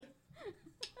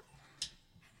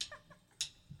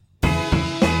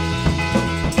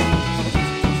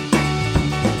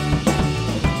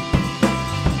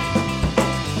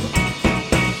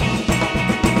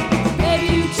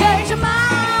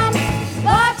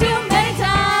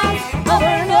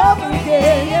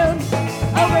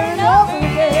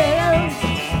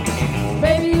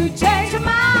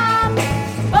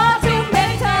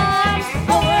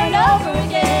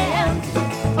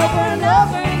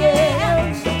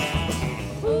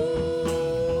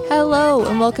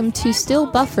welcome to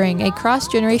Still Buffering, a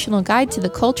cross-generational guide to the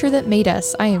culture that made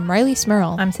us. I am Riley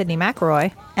Smurl. I'm Sydney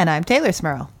McElroy. And I'm Taylor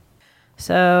Smurl.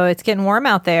 So it's getting warm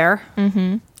out there.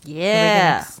 Mm-hmm.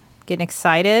 Yeah. Getting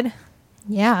excited.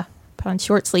 Yeah. Put on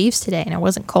short sleeves today, and it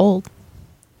wasn't cold.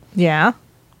 Yeah.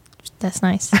 That's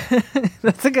nice.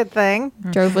 That's a good thing.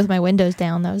 Drove with my windows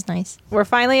down. That was nice. We're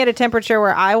finally at a temperature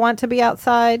where I want to be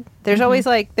outside. There's always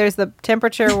there's the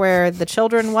temperature where the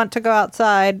children want to go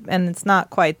outside, and it's not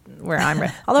quite where I'm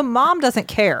ready. Although Mom doesn't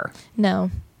care. No.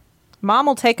 Mom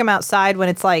will take them outside when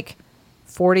it's like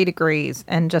 40 degrees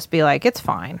and just be like, it's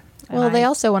fine. Well, they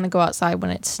also want to go outside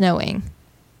when it's snowing.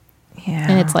 Yeah.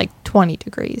 And it's like 20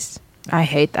 degrees. I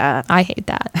hate that. I hate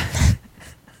that.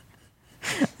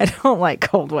 I don't like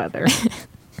cold weather.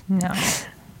 No.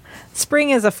 Spring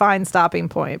is a fine stopping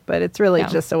point, but it's really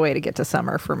just a way to get to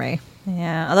summer for me.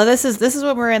 Yeah. Although this is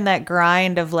when we're in that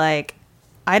grind of like,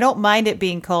 I don't mind it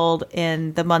being cold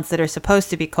in the months that are supposed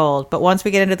to be cold, but once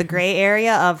we get into the gray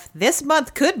area of this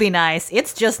month could be nice,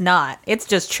 it's just not. It's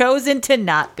just chosen to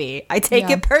not be. I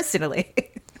take it personally.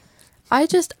 I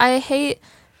hate it.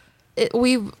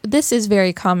 This is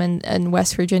very common in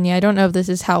West Virginia. I don't know if this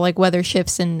is how like weather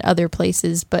shifts in other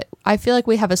places, but I feel like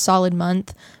we have a solid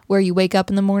month where you wake up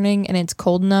in the morning and it's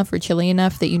cold enough or chilly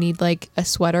enough that you need like a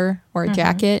sweater or a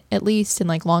jacket at least and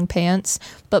like long pants.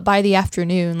 But by the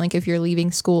afternoon, like if you're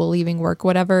leaving school, leaving work,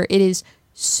 whatever, it is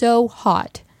so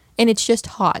hot. And it's just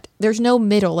hot. There's no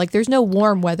middle. Like there's no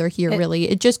warm weather here, really.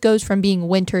 It just goes from being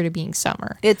winter to being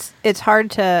summer. It's hard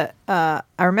to, I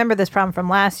remember this problem from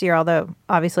last year, although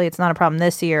obviously it's not a problem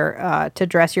this year, to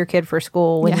dress your kid for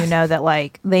school when you know that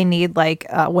like they need like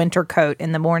a winter coat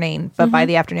in the morning, but by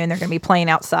the afternoon they're going to be playing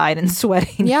outside and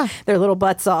sweating their little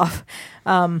butts off.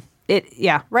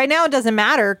 Right now it doesn't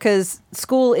matter because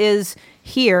school is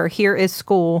here. Here is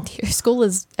school. School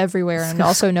is everywhere and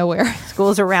also nowhere. School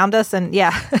is around us, and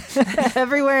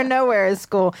everywhere and nowhere is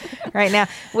school right now.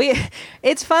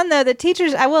 It's fun though. The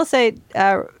teachers, I will say,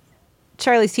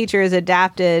 Charlie's teacher has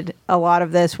adapted a lot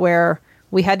of this where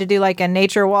we had to do like a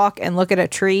nature walk and look at a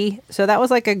tree. So that was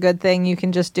like a good thing you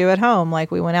can just do at home. Like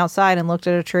we went outside and looked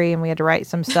at a tree and we had to write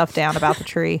some stuff down about the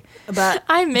tree. But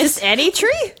I miss just any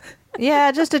tree?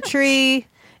 Yeah, just a tree.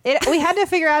 We had to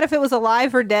figure out if it was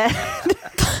alive or dead.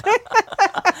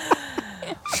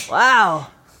 Wow.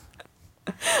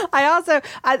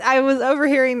 I was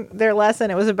overhearing their lesson.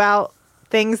 It was about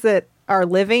things that are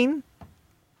living,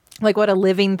 like what a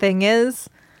living thing is.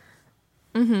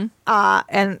 Mm-hmm.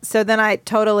 And so then I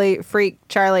totally freaked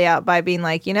Charlie out by being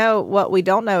like, what we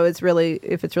don't know is really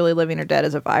if it's really living or dead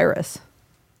is a virus.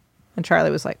 And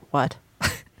Charlie was like, what?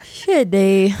 Should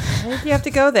they? Why did you have to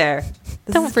go there?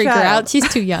 Don't freak her out. She's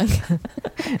too young.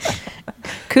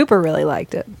 Cooper really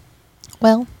liked it.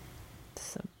 Well,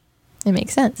 it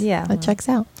makes sense. Yeah. That checks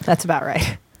out. That's about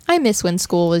right. I miss when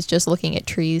school was just looking at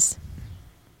trees.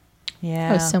 Yeah.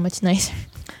 That was so much nicer.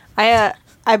 I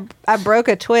broke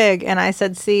a twig and I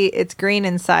said, see, it's green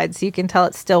inside, so you can tell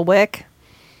it's still wick.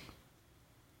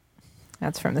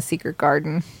 That's from The Secret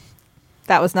Garden.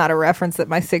 That was not a reference that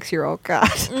my 6-year-old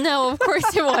got. No, of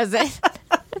course it wasn't.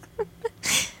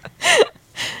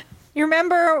 You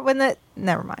remember when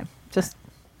never mind. Just,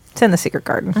 it's in The Secret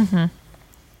Garden. Mm-hmm.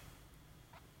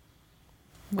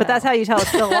 But that's how you tell it's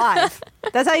still alive.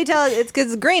 That's how you tell it's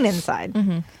because it's green inside.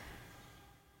 Mm-hmm.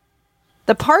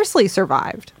 The parsley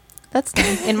survived. That's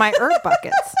nice. In my earth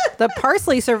buckets. The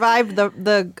parsley survived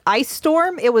the ice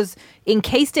storm. It was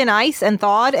encased in ice and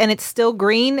thawed, and it's still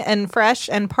green and fresh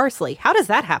and parsley. How does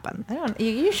that happen? I don't.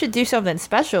 You should do something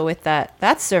special with that.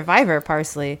 That's survivor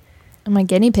parsley. My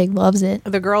guinea pig loves it.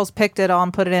 The girls picked it all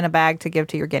and put it in a bag to give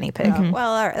to your guinea pig. Oh,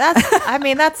 well, all right.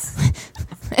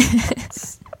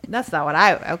 That's not what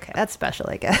okay, that's special,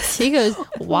 I guess. She goes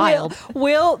wild.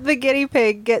 Will the guinea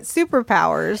pig get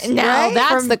superpowers? Now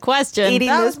that's the question. Eating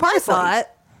That this was my parsley. thought.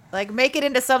 Like, make it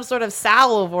into some sort of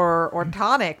salve or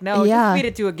tonic. No, just feed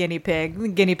it to a guinea pig. The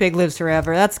guinea pig lives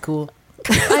forever. That's cool.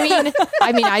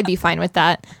 I mean, I'd be fine with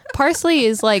that. Parsley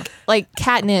is like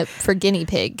catnip for guinea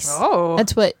pigs. Oh.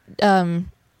 That's what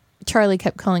Charlie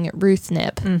kept calling it Ruth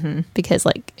Nip because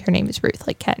like her name is Ruth,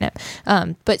 like catnip.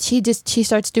 But she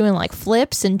starts doing like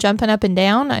flips and jumping up and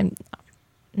down.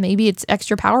 Maybe it's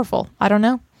extra powerful. I don't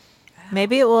know.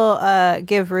 Maybe it will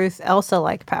give Ruth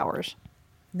Elsa-like powers.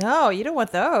 No, you don't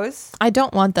want those. I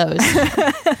don't want those.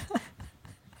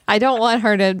 I don't want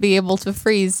her to be able to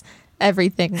freeze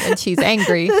everything when she's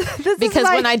angry. Because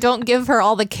when I don't give her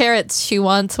all the carrots she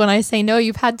wants, when I say, no,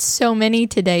 you've had so many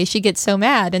today, she gets so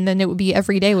mad. And then it would be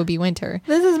every day would be winter.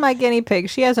 This is my guinea pig.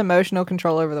 She has emotional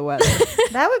control over the weather.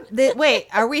 Wait,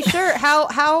 are we sure?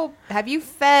 How have you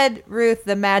fed Ruth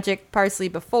the magic parsley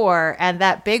before? And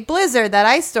that big blizzard, that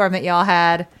ice storm that y'all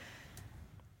had?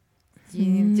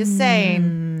 Just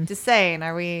saying.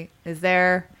 Is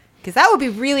there? Because that would be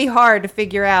really hard to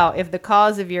figure out if the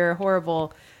cause of your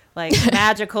horrible, like,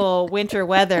 magical winter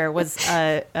weather was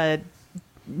a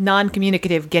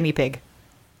non-communicative guinea pig.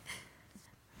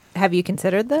 Have you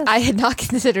considered this? I had not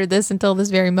considered this until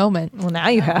this very moment. Well, now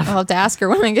you have. I'll have to ask her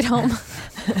when I get home.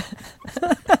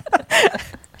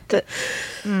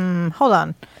 Hold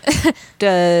on.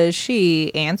 Does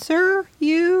she answer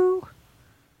you?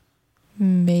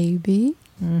 Maybe.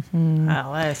 Mm-hmm.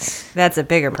 Oh, that's a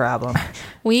bigger problem.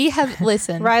 We have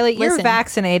listened. Riley, you're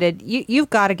vaccinated.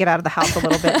 You've got to get out of the house a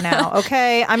little bit now,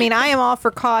 okay? I mean, I am all for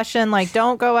caution, like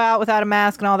don't go out without a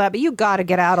mask and all that, but you got to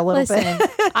get out a little bit.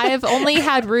 I have only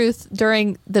had Ruth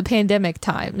during the pandemic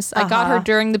times. I got her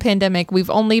during the pandemic.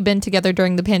 We've only been together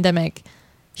during the pandemic.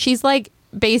 She's like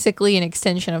basically an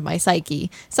extension of my psyche.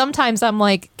 Sometimes I'm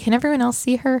like, can everyone else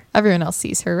see her? Everyone else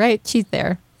sees her, right? She's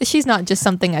there. She's not just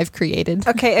something I've created.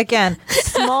 Okay, again,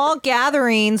 small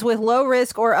gatherings with low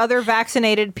risk or other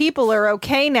vaccinated people are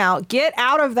okay now. Get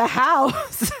out of the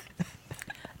house.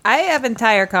 I have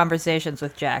entire conversations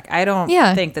with Jack. I don't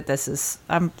think that this is...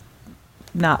 I'm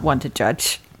not one to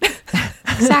judge.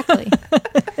 Exactly.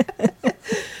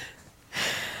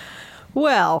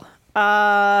 Well,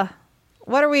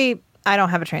 what are we... I don't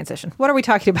have a transition. What are we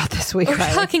talking about this week, We're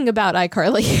Riley? talking about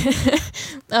iCarly.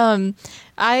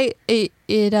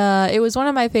 It was one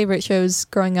of my favorite shows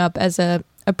growing up as a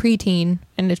preteen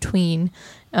and a tween.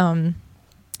 And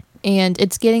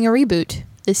it's getting a reboot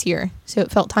this year, so it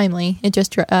felt timely. It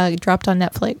just dropped on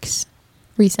Netflix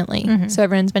recently. Mm-hmm. So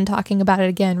everyone's been talking about it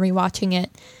again, rewatching it.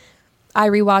 I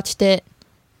rewatched it,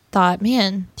 thought,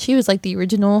 man, she was like the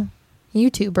original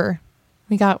YouTuber.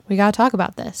 We got to talk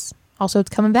about this. Also, it's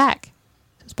coming back.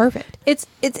 It's perfect. It's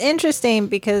interesting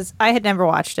because I had never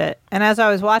watched it. And as I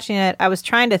was watching it, I was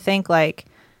trying to think like,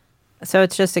 so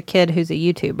it's just a kid who's a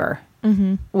YouTuber,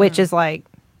 which is like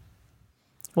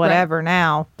whatever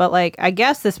now. But like, I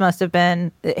guess this must have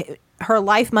been, her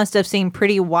life must have seemed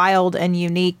pretty wild and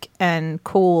unique and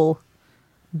cool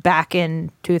back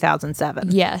in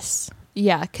 2007. Yes.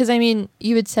 Yeah. Because I mean,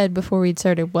 you had said before we'd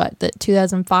started that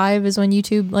 2005 is when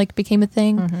YouTube like became a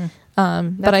thing. Mm-hmm.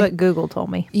 That's what Google told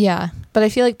me. Yeah. But I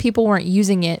feel like people weren't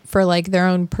using it for like their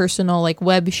own personal like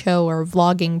web show or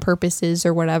vlogging purposes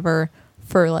or whatever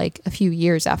for like a few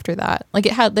years after that. Like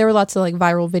there were lots of like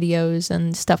viral videos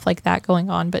and stuff like that going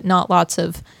on, but not lots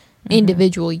of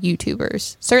individual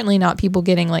YouTubers. Certainly not people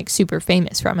getting like super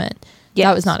famous from it. Yes.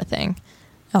 That was not a thing.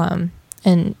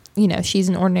 And you know, she's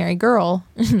an ordinary girl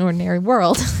in an ordinary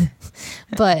world.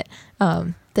 But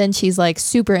then she's like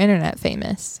super internet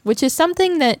famous, which is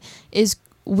something that is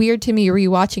weird to me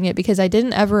rewatching it because I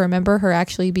didn't ever remember her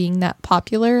actually being that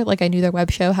popular. Like I knew their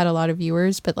web show had a lot of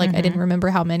viewers, but like I didn't remember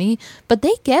how many. But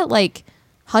they get like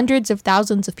hundreds of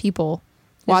thousands of people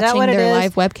watching their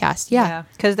live webcast. Yeah.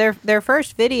 Because their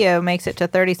first video makes it to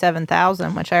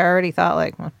 37,000, which I already thought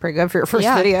like, well, pretty good for your first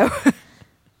video.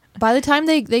 By the time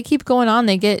they keep going on,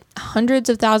 they get hundreds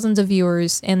of thousands of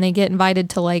viewers, and they get invited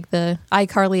to like the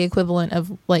iCarly equivalent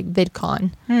of like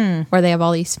VidCon, where they have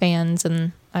all these fans,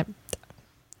 and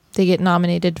they get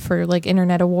nominated for like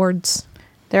internet awards.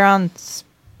 They're on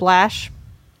Splash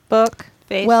Book.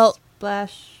 Splash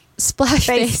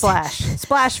Face.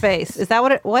 Splash Face. Is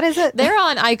that what is it? They're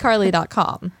on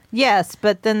iCarly.com. Yes,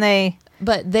 but then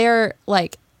they're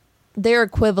like their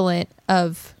equivalent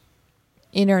of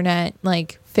internet,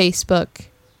 like Facebook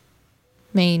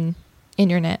main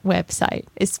internet website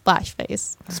is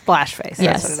Splashface. Splashface.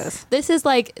 Yes. That's what it is. This is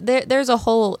like there's a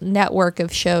whole network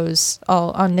of shows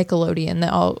all on Nickelodeon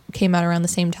that all came out around the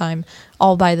same time,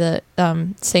 all by the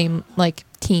same like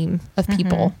team of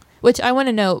people. Which I want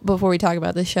to note before we talk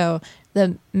about the show,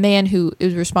 the man who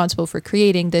is responsible for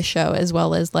creating this show, as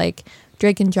well as like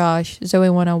Drake and Josh, Zoe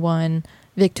 101,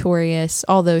 Victorious,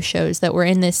 all those shows that were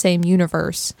in this same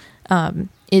universe,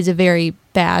 is a very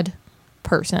bad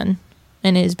person,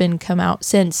 and it has been come out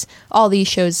since all these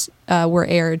shows were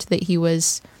aired that he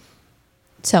was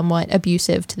somewhat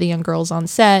abusive to the young girls on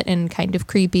set and kind of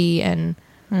creepy and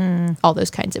all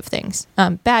those kinds of things.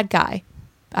 Bad guy.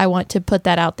 I want to put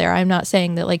that out there. I'm not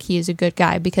saying that like he is a good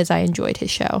guy because I enjoyed his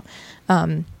show.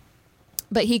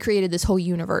 But he created this whole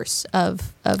universe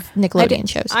of Nickelodeon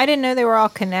shows. I didn't know they were all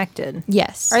connected.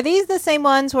 Yes. Are these the same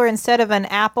ones where instead of an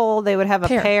apple, they would have a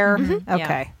pear? Mm-hmm.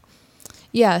 Okay.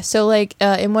 Yeah, so like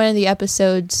in one of the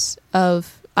episodes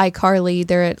of iCarly,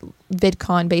 they're at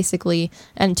VidCon basically,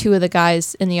 and two of the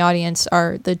guys in the audience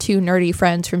are the two nerdy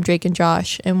friends from Drake and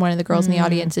Josh, and one of the girls in the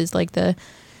audience is like the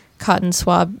cotton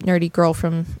swab nerdy girl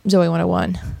from Zoe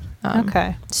 101.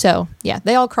 Okay. So yeah,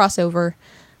 they all cross over,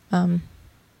 and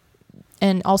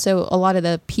also a lot of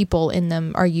the people in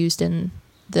them are used in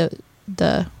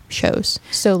the shows.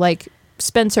 So like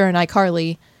Spencer and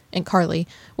iCarly and Carly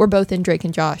were both in Drake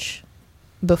and Josh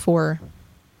before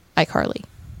iCarly.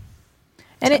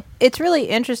 And it's really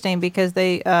interesting because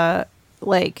they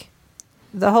like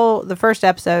the first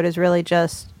episode is really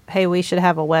just, hey, we should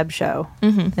have a web show,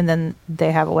 and then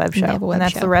they have a web show, and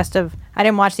that's the rest of. I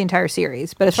didn't watch the entire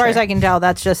series, but as far as I can tell,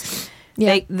 that's just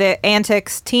the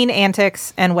antics, teen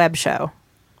antics, and web show.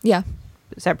 Yeah,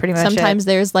 is that pretty much? Sometimes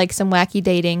there's like some wacky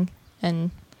dating and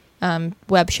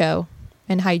web show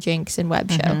and hijinks and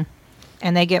web show,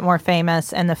 and they get more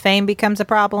famous, and the fame becomes a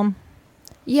problem.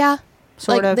 Yeah.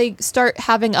 Sort of. They start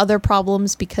having other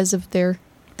problems because of their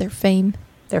fame.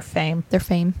 Their fame.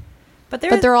 But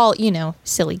they're all,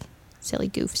 silly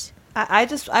goofs.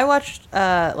 I watched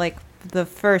like the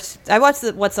first. I watched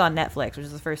what's on Netflix, which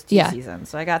is the first 2 seasons.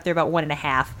 So I got through about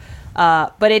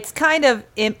 1.5. But it's kind of.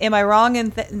 Am I wrong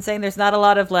in saying there's not a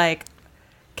lot of like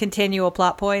continual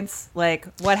plot points? Like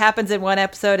what happens in one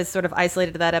episode is sort of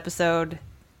isolated to that episode.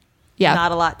 Yeah.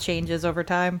 Not a lot changes over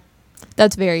time.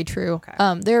 That's very true.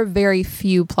 Okay. There are very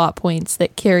few plot points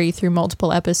that carry through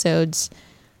multiple episodes.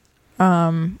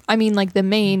 I mean, like the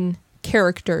main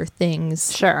character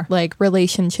things, sure, like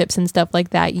relationships and stuff like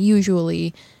that,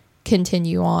 usually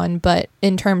continue on. But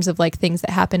in terms of like things that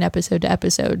happen episode to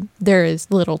episode, there is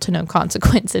little to no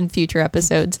consequence in future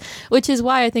episodes, which is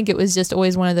why I think it was just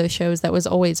always one of those shows that was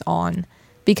always on,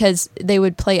 because they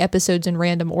would play episodes in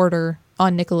random order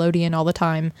on Nickelodeon all the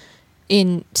time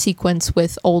in sequence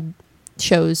with old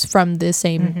shows from the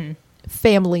same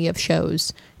family of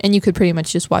shows, and you could pretty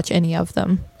much just watch any of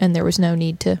them, and there was no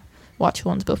need to watch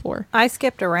ones before. I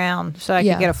skipped around so I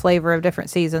could get a flavor of different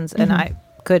seasons, and I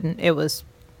couldn't. It was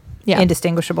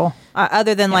indistinguishable.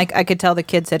 Other than like I could tell the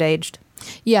kids had aged.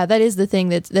 Yeah, that is the thing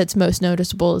that's most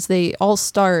noticeable is they all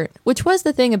start, which was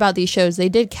the thing about these shows, they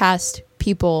did cast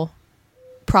people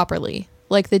properly.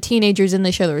 Like the teenagers in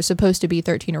the show that were supposed to be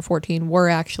 13 or 14 were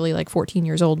actually like 14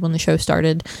 years old when the show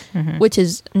started, which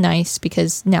is nice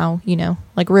because now,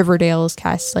 like Riverdale is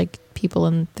cast like people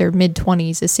in their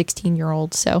mid-20s as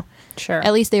 16-year-olds. So sure,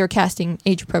 at least they were casting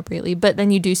age appropriately. But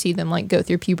then you do see them like go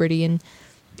through puberty and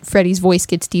Freddie's voice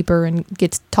gets deeper and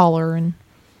gets taller and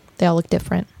they all look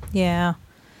different. Yeah.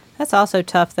 That's also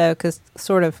tough though, because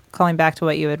sort of calling back to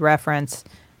what you had referenced,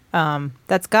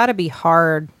 that's got to be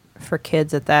hard for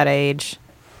kids at that age.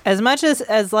 As much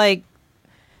as like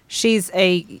she's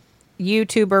a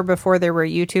YouTuber before there were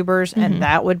YouTubers, and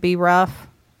that would be rough.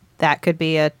 That could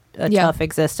be a tough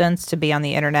existence to be on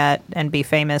the internet and be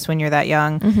famous when you're that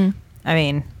young. I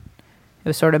mean, it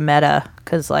was sort of meta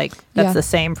because like that's the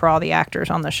same for all the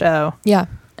actors on the show. Yeah.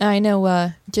 I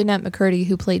know Jeanette McCurdy,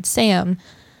 who played Sam,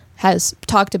 has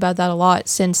talked about that a lot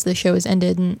since the show has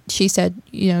ended, and she said,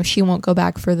 she won't go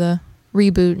back for the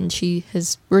reboot, and she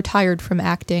has retired from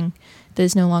acting. That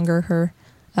is no longer her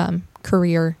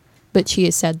career, but she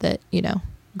has said that,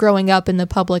 growing up in the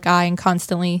public eye and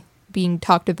constantly being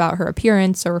talked about her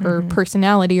appearance or her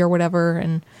personality or whatever,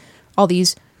 and all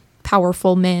these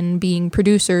powerful men being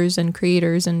producers and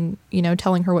creators and,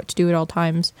 telling her what to do at all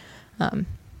times,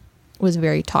 was a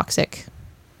very toxic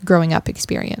growing up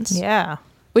experience. Yeah.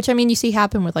 Which, I mean, you see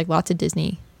happen with like lots of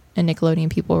Disney and Nickelodeon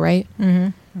people, right?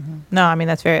 No, I mean,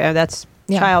 that's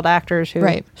child actors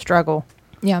who struggle.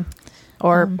 Yeah.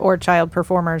 Or child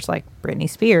performers like Britney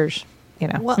Spears,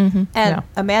 Well, and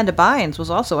Amanda Bynes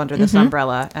was also under this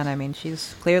umbrella, and I mean,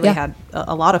 she's clearly had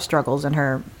a lot of struggles in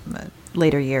her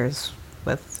later years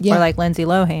with, or like Lindsay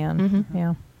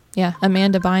Lohan. Yeah.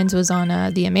 Amanda Bynes was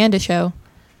on the Amanda Show,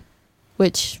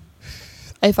 which,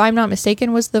 if I'm not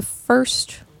mistaken, was the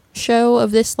first show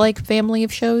of this like family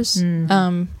of shows,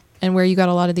 and where you got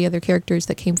a lot of the other characters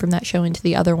that came from that show into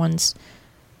the other ones.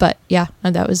 But yeah,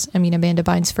 that was, Amanda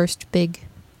Bynes' first big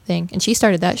thing. And she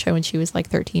started that show when she was like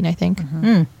 13, I think.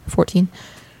 14.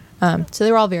 So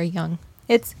they were all very young.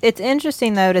 It's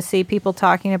interesting, though, to see people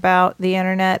talking about the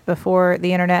internet before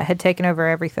the internet had taken over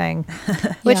everything.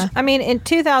 Which, I mean, in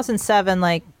 2007,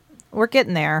 like, we're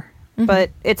getting there.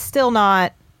 But it's still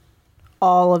not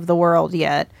all of the world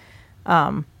yet.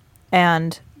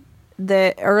 And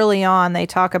early on, they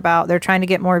talk about they're trying to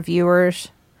get more viewers.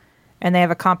 And they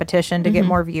have a competition to get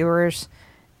more viewers,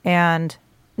 and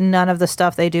none of the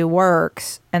stuff they do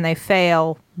works, and they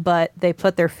fail, but they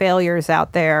put their failures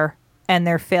out there, and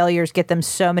their failures get them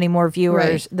so many more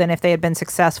viewers than if they had been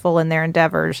successful in their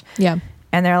endeavors. Yeah.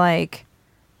 And they're like,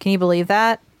 can you believe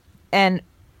that? And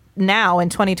now in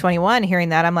 2021, hearing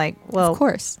that, I'm like, well, Of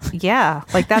course. yeah,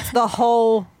 like that's the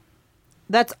whole,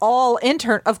 that's all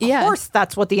of Yeah. course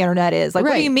that's what the internet is. Like, what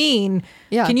do Right. you mean?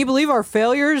 Yeah. Can you believe our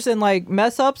failures and like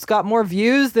mess ups got more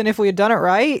views than if we had done it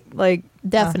right? Like,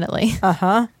 Definitely.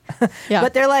 yeah.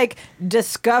 But they're like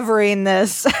discovering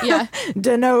this Yeah.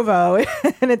 de novo,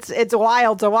 and it's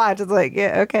wild to watch. It's like,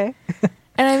 yeah, okay.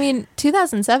 And I mean,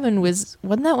 2007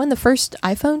 wasn't that when the first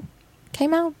iPhone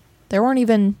came out? There weren't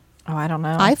even Oh, I don't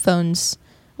know. iPhones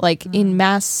like in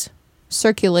mass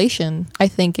circulation, I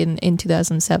think in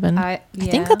 2007. I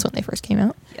think that's when they first came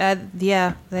out.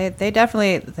 Yeah, they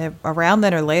definitely they're around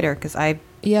then or later because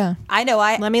Yeah. I know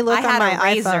Let me look I on had my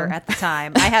a Razor iPhone. at the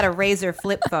time. I had a Razor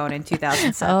flip phone in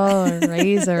 2007. Oh,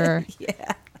 Razor.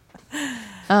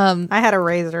 I had a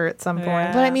Razor at some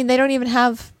point. But I mean, they don't even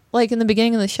have, like in the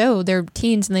beginning of the show, they're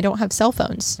teens and they don't have cell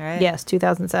phones. Right? Yes,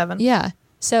 2007. Yeah.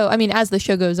 So, I mean, as the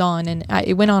show goes on, and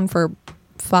it went on for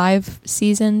 5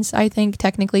 seasons, I think,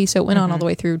 technically. So it went on all the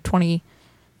way through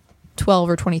 2012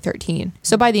 or 2013.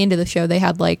 So by the end of the show, they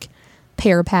had like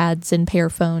pair pads and pair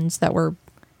phones that were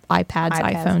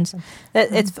iPhones.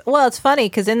 It's funny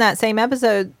because in that same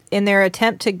episode, in their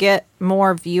attempt to get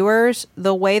more viewers,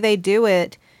 the way they do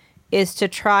it is to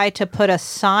try to put a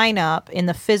sign up in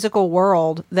the physical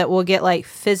world that will get like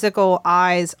physical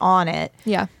eyes on it.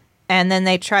 Yeah. And then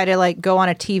they try to like go on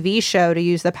a TV show to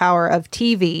use the power of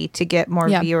TV to get more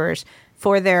viewers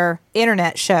for their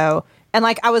internet show. And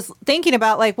like I was thinking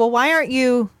about like, well, why aren't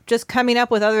you just coming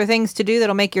up with other things to do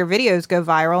that'll make your videos go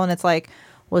viral? And it's like,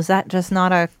 was that just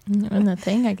not a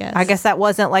thing, I guess? I guess that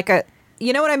wasn't like a,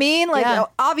 you know what I mean? Like, Yeah.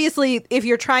 obviously, if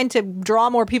you're trying to draw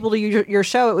more people to your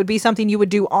show, it would be something you would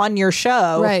do on your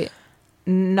show. Right.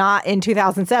 Not in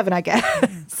 2007, I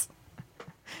guess.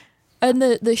 And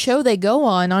the show they go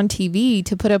on TV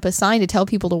to put up a sign to tell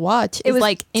people to watch is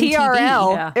like MTV.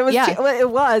 TRL. Yeah. It was. Yeah.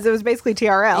 It was basically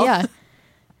TRL. Yeah.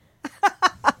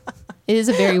 It is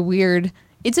a very weird.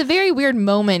 It's a very weird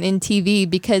moment in TV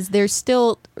because there's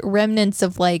still remnants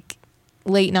of like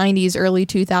late 90s, early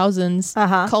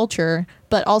 2000s culture,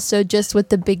 but also just with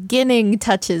the beginning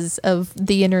touches of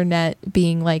the internet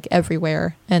being like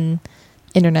everywhere and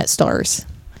internet stars.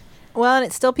 Well, and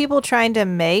it's still people trying to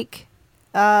make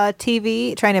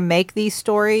TV, trying to make these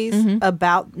stories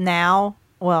about now.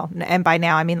 Well, and by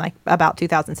now I mean like about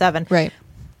 2007. Right.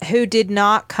 Who did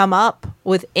not come up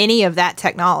with any of that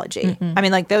technology. I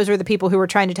mean, like, those were the people who were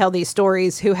trying to tell these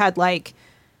stories who had, like,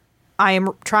 I am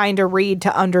trying to read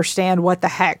to understand what the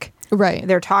heck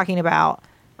they're talking about.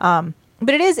 But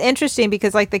it is interesting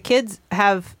because, like, the kids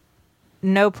have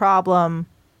no problem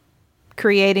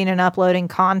creating and uploading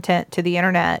content to the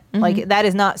internet. Like, that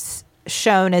is not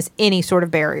shown as any sort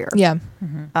of barrier. Yeah.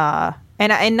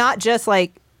 And not just,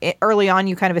 like, early on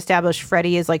you kind of established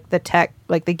Freddie as like the tech,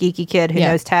 like the geeky kid who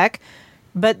knows tech,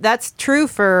 but that's true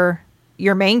for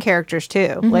your main characters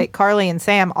too. Like Carly and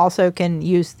Sam also can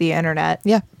use the internet.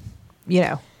 Yeah. You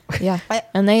know. Yeah.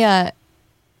 And they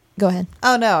go ahead.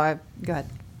 Oh no, go ahead.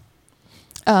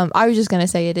 I was just gonna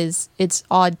say it's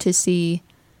odd to see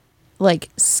like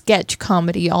sketch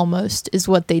comedy almost is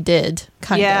what they did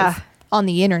kind of on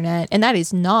the internet, and that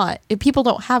is not, people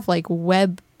don't have like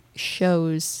web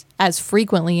shows as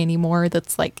frequently anymore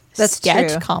that's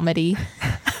sketch true. comedy.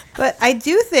 But I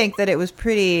do think that it was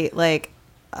pretty like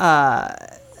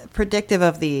predictive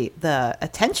of the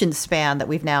attention span that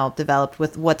we've now developed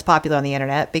with what's popular on the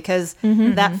internet, because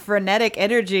that frenetic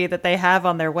energy that they have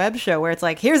on their web show where it's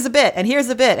like, here's a bit and here's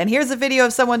a bit and here's a video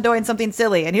of someone doing something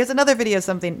silly and here's another video of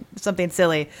something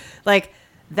silly, like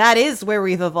that is where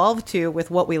we've evolved to with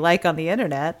what we like on the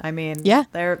internet. I mean,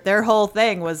 their whole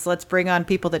thing was, let's bring on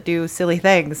people that do silly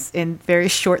things in very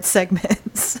short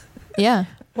segments. Yeah.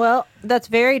 Well, that's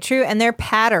very true. And their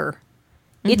patter.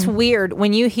 It's weird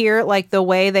when you hear like the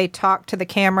way they talk to the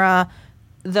camera,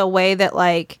 the way that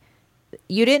like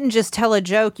you didn't just tell a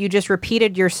joke, you just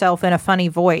repeated yourself in a funny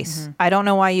voice. I don't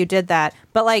know why you did that.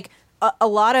 But like a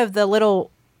lot of the little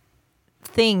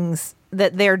things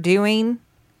that they're doing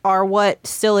are what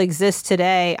still exists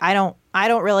today. I don't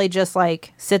really just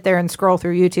like sit there and scroll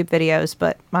through YouTube videos,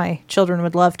 but my children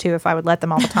would love to if I would let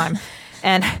them all the time.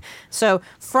 And so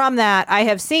from that, I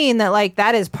have seen that like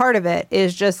that is part of it,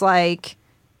 is just like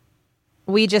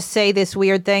we just say this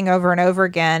weird thing over and over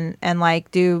again and like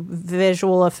do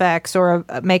visual effects or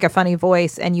make a funny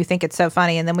voice and you think it's so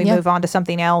funny, and then we move on to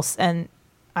something else, and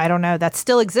I don't know. That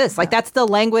still exists. Like, that's the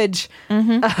language of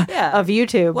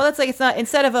YouTube. Well, it's like, it's not,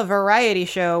 instead of a variety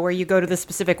show where you go to the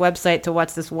specific website to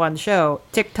watch this one show,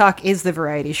 TikTok is the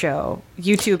variety show.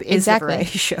 YouTube is the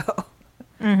variety show.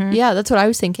 Yeah, that's what I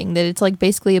was thinking, that it's like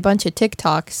basically a bunch of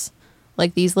TikToks,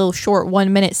 like these little short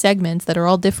 1-minute segments that are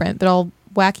all different, but all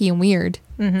wacky and weird,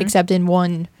 except in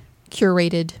one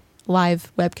curated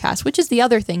live webcast, which is the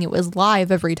other thing. It was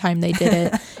live every time they did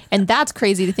it. And that's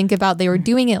crazy to think about. They were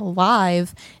doing it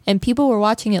live and people were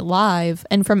watching it live.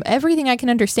 And from everything I can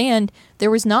understand, there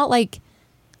was not like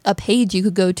a page you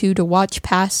could go to watch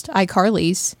past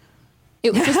iCarly's.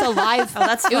 It was just a live.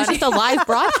 It was just a live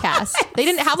broadcast. They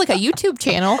didn't have like a YouTube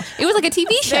channel. It was like a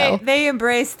TV show. They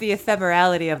embraced the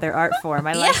ephemerality of their art form.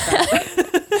 I like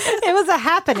that. It was a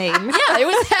happening. Yeah, it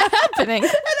was happening. An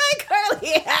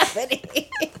iCarly happening.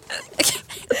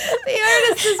 The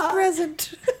artist is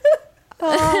present.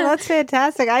 Oh, that's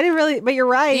fantastic. I didn't really, but you're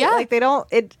right. Yeah. Like, they don't,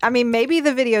 I mean, maybe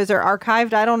the videos are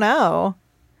archived. I don't know.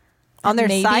 On their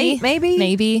site, maybe?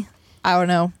 Maybe. I don't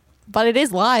know. But it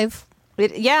is live.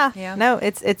 Yeah. No,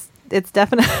 it's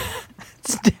definitely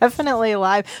it's definitely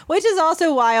live, which is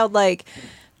also wild. Like,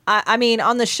 I mean,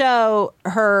 on the show,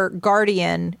 her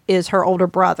guardian is her older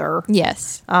brother.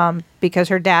 Yes. Because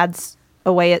her dad's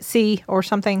away at sea or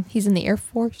something. He's in the Air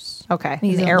Force. Okay,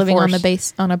 He's in the Air living Force.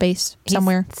 on a base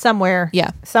somewhere. Somewhere.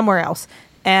 Yeah. Somewhere else.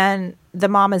 And the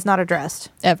mom is not addressed.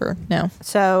 Ever. No.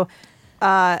 So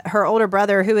her older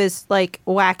brother, who is like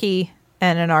wacky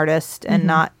and an artist and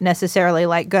not necessarily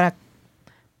like gonna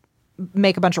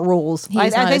make a bunch of rules.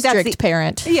 He's not a strict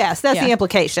parent. Yes, that's Yeah. the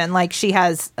implication. Like, she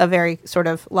has a very sort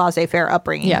of laissez-faire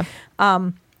upbringing. Yeah.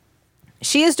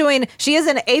 She is an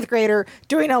 8th grader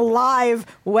doing a live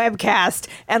webcast.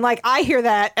 And like, I hear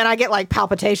that and I get like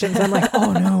palpitations. I'm like,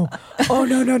 oh no. Oh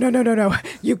no.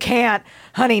 You can't,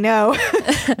 honey, no.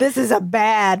 This is a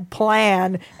bad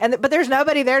plan. But there's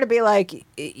nobody there to be like,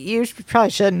 you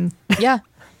probably shouldn't. Yeah.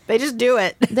 They just do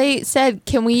it. They said,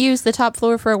 can we use the top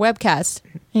floor for a webcast?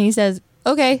 And he says,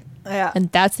 okay. Yeah.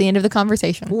 And that's the end of the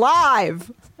conversation.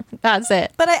 Live. That's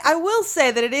it. But I will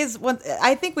say that it is one.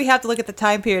 I think we have to look at the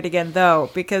time period again, though,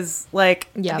 because like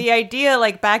the idea,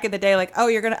 like back in the day, like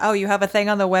you have a thing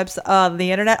on the website,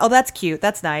 the internet. Oh, that's cute.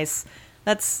 That's nice.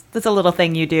 That's a little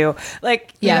thing you do.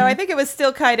 Like, you know, I think it was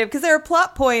still kind of, because there are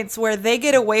plot points where they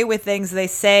get away with things they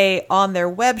say on their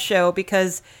web show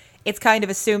because it's kind of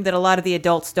assumed that a lot of the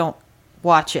adults don't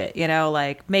watch it, you know,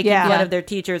 like making fun of their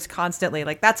teachers constantly.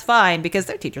 Like, that's fine because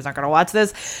their teachers aren't going to watch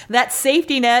this. That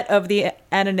safety net of the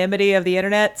anonymity of the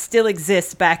internet still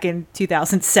exists back in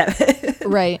 2007.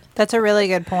 Right. That's a really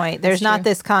good point. There's not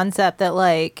this concept that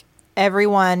like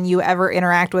everyone you ever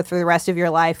interact with for the rest of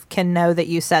your life can know that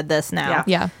you said this now.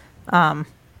 Yeah.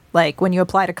 Like when you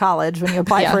apply to college, when you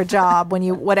apply for a job, when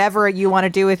you, whatever you want to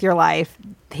do with your life,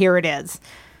 here it is.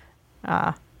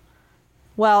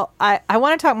 Well, I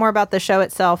want to talk more about the show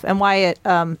itself and why it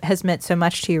has meant so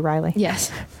much to you, Riley.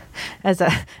 Yes. As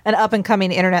an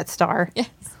up-and-coming internet star. Yes.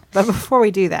 But before we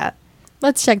do that.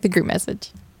 Let's check the group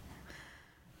message.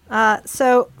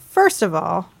 So, first of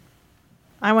all,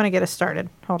 I want to get us started.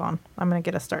 Hold on. I'm going to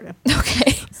get us started.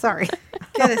 Okay. Sorry.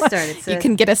 Get us started. You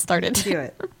can get us started. do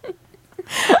it.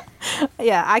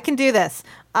 Yeah, I can do this.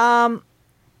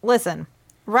 Listen,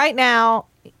 right now,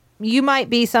 you might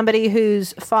be somebody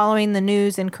who's following the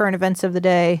news and current events of the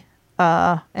day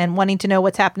and wanting to know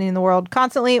what's happening in the world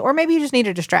constantly, or maybe you just need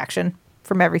a distraction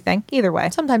from everything. Either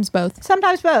way. Sometimes both.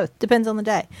 Sometimes both. Depends on the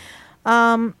day.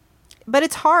 But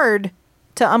it's hard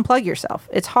to unplug yourself.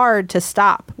 It's hard to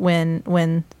stop when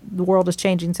the world is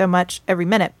changing so much every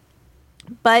minute.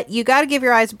 But you got to give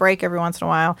your eyes a break every once in a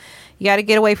while. You got to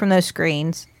get away from those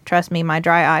screens. Trust me, my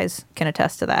dry eyes can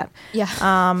attest to that.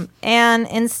 Yeah. And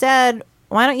instead,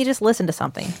 why don't you just listen to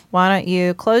something? Why don't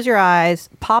you close your eyes,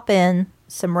 pop in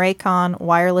some Raycon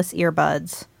wireless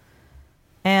earbuds,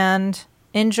 and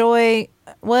enjoy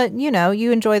what, you know,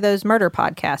 you enjoy those murder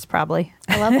podcasts probably.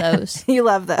 I love those. You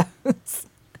love those.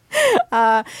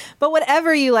 But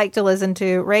whatever you like to listen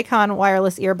to, Raycon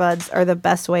wireless earbuds are the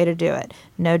best way to do it.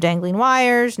 No dangling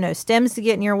wires, no stems to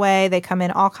get in your way. They come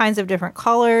in all kinds of different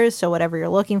colors, so whatever you're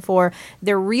looking for.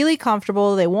 They're really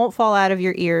comfortable. They won't fall out of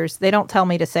your ears. They don't tell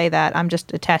me to say that. I'm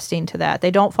just attesting to that.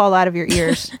 They don't fall out of your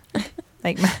ears.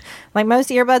 like most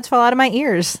earbuds fall out of my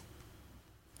ears.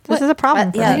 This is a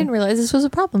problem for I me. didn't realize this was a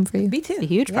problem for you. Me too. It's a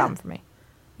huge problem for me.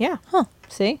 Yeah. Huh.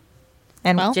 See?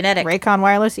 And Genetic. Raycon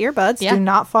wireless earbuds Yeah. do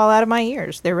not fall out of my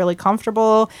ears. They're really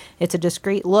comfortable. It's a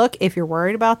discreet look. If you're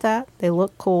worried about that, they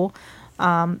look cool.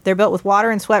 They're built with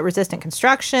water and sweat resistant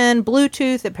construction,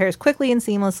 Bluetooth that pairs quickly and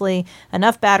seamlessly,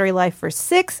 enough battery life for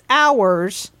 6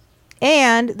 hours,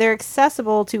 And they're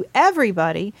accessible to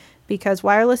everybody because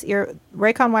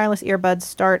Raycon wireless earbuds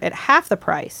start at half the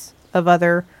price of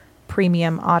other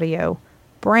premium audio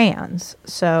brands.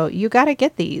 So you got to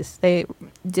get these. I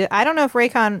don't know if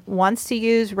Raycon wants to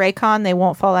use Raycon. They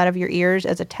won't fall out of your ears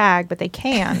as a tag, but they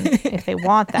can if they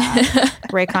want that.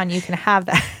 Raycon, you can have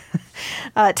that.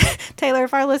 Taylor,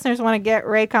 if our listeners want to get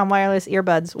Raycon wireless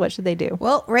earbuds, what should they do?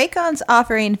 Well, Raycon's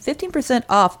offering 15%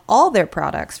 off all their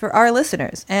products for our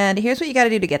listeners. And here's what you got to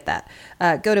do to get that.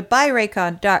 Go to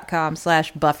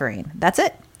buyraycon.com/buffering. That's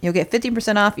it. You'll get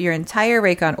 15% off your entire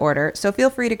Raycon order, so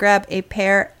feel free to grab a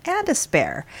pair and a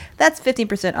spare. That's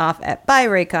 15% off at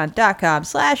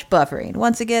buyraycon.com/buffering.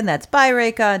 Once again, that's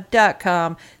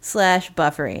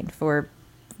buyraycon.com/buffering for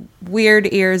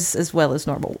weird ears as well as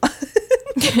normal.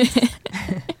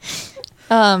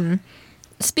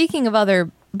 Speaking of other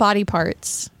body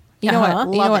parts, you know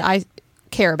what I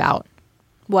care about?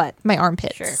 What? My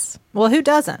armpits. Sure. Well, who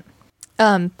doesn't?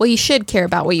 Well, you should care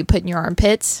about what you put in your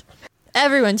armpits.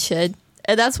 Everyone should.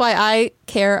 And that's why I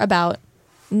care about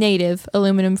Native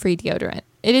aluminum-free deodorant.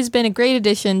 It has been a great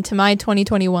addition to my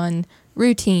 2021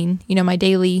 routine. You know, my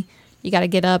daily, you got to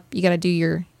get up, you got to do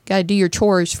your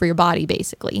chores for your body,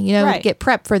 basically. You know, right. Get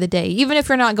prepped for the day. Even if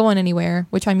you're not going anywhere,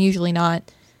 which I'm usually not,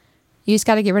 you just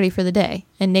got to get ready for the day.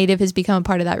 And Native has become a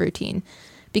part of that routine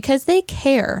because they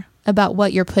care about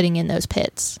what you're putting in those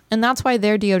pits. And that's why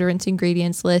their deodorant's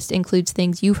ingredients list includes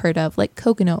things you've heard of, like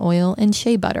coconut oil and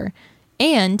shea butter.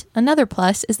 And another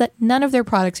plus is that none of their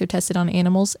products are tested on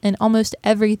animals, and almost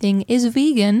everything is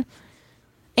vegan.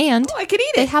 And I could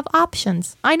eat it. They have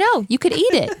options. I know, you could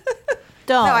eat it.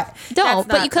 Don't.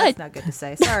 But you could. That's not good to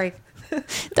say. Sorry.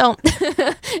 Don't.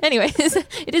 Anyways,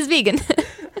 it is vegan.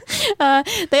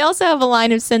 They also have a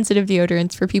line of sensitive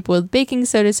deodorants for people with baking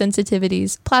soda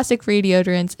sensitivities, plastic-free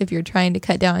deodorants if you're trying to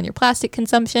cut down on your plastic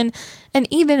consumption, and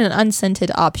even an unscented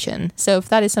option. So if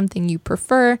that is something you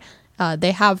prefer,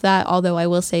 they have that, although I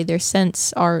will say their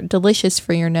scents are delicious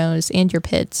for your nose and your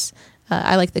pits.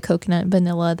 I like the coconut and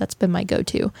vanilla. That's been my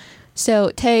go-to.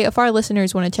 So, Tay, if our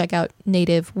listeners want to check out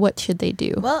Native, what should they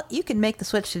do? Well, you can make the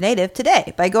switch to Native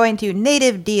today by going to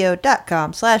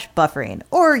nativedeo.com/buffering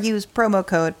or use promo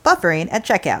code buffering at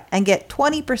checkout and get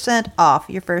 20% off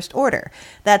your first order.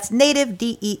 That's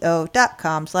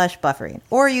nativedeo.com/buffering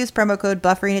or use promo code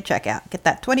buffering at checkout. Get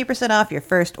that 20% off your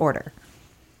first order.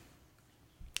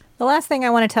 The last thing I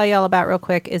want to tell you all about real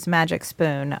quick is Magic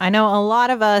Spoon. I know a lot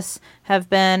of us have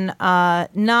been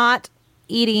not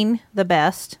eating the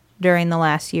best during the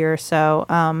last year or so.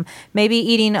 Maybe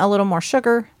eating a little more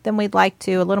sugar than we'd like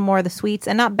to, a little more of the sweets,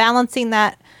 and not balancing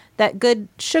that good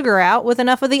sugar out with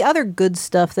enough of the other good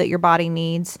stuff that your body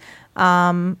needs,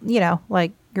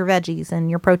 like your veggies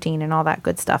and your protein and all that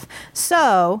good stuff.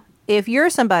 So if you're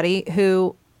somebody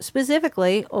who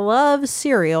specifically loves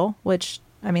cereal, which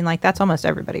that's almost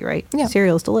everybody, right? Yeah.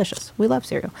 Cereal is delicious. We love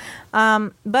cereal.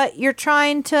 But you're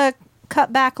trying to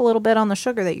cut back a little bit on the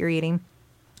sugar that you're eating.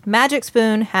 Magic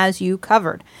Spoon has you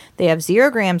covered. They have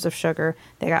 0 grams of sugar.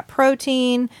 They got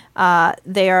protein.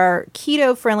 They are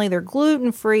keto friendly. They're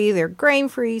gluten free. They're grain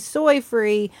free, soy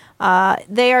free.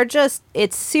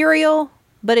 It's cereal,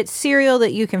 but it's cereal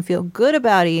that you can feel good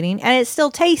about eating, and it's still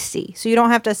tasty. So you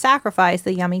don't have to sacrifice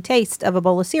the yummy taste of a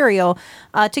bowl of cereal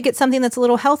to get something that's a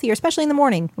little healthier, especially in the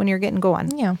morning when you're getting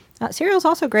going. Yeah. Cereal is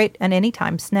also great at any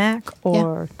time, snack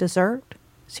or dessert.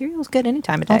 Cereal is good any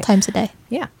time of day. All times a day.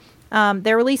 Yeah.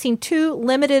 They're releasing 2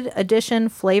 limited edition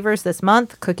flavors this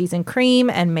month, cookies and cream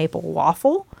and maple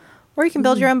waffle. Or you can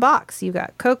build your own box. You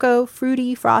got cocoa,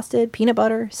 fruity, frosted, peanut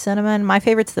butter, cinnamon. My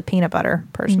favorite's the peanut butter,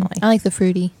 personally. I like the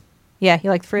fruity. Yeah, you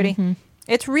like the fruity? Mm-hmm.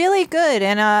 It's really good.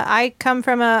 And I come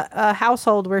from a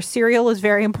household where cereal is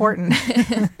very important.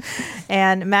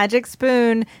 And Magic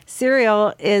Spoon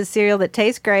cereal is cereal that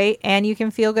tastes great and you can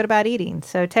feel good about eating.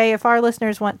 So, Tay, if our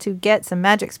listeners want to get some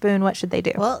Magic Spoon, what should they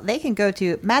do? Well, they can go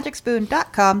to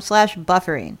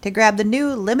magicspoon.com/buffering to grab the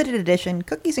new limited edition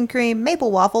cookies and cream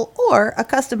maple waffle or a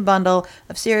custom bundle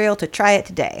of cereal to try it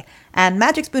today. And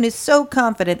Magic Spoon is so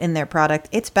confident in their product,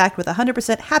 it's backed with a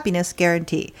 100% happiness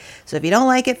guarantee. So if you don't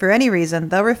like it for any reason,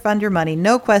 they'll refund your money,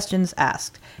 no questions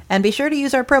asked. And be sure to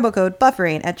use our promo code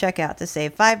buffering at checkout to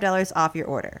save $5 off your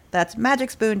order. That's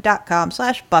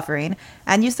magicspoon.com/buffering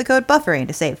and use the code buffering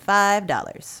to save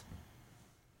 $5.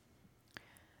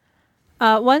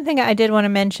 One thing I did want to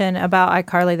mention about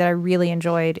iCarly that I really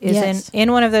enjoyed is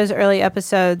in one of those early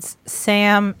episodes,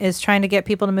 Sam is trying to get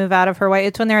people to move out of her way.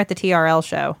 It's when they're at the TRL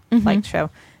show, show.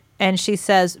 And she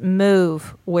says,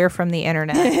 "Move, we're from the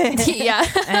internet." Yeah.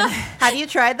 Have you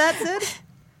tried that, Sid?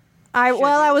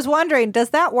 I was wondering, does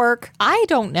that work? I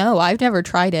don't know. I've never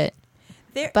tried it.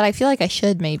 But I feel like I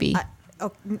should maybe.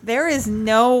 there is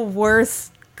no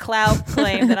worse clout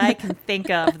claim that I can think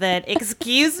of than,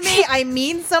 excuse me, I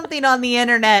mean something on the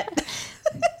internet.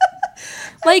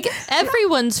 Like,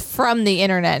 everyone's from the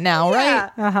internet now, right?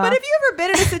 Uh-huh. But have you ever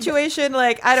been in a situation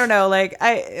like, I don't know, like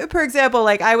for example,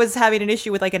 like I was having an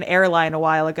issue with like an airline a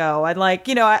while ago, and like,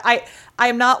 you know,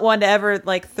 I'm not one to ever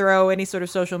like throw any sort of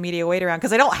social media weight around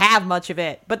because I don't have much of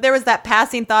it. But there was that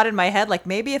passing thought in my head, like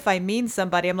maybe if I mean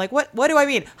somebody, I'm like, what do I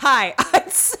mean? Hi,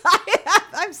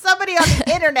 I'm somebody on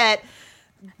the internet.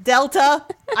 Delta,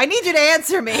 I need you to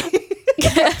answer me.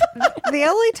 The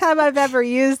only time I've ever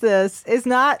used this is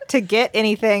not to get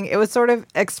anything. It was sort of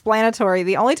explanatory.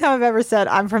 The only time I've ever said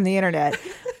I'm from the internet,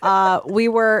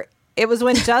 it was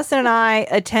when Justin and I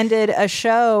attended a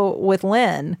show with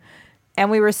Lynn, and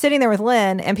we were sitting there with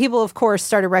Lynn, and people, of course,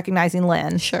 started recognizing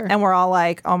Lynn. Sure. And we're all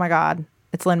like, oh my God,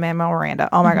 it's Lin-Manuel Miranda.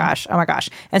 Oh my gosh. Oh my gosh.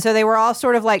 And so they were all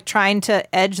sort of like trying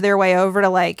to edge their way over to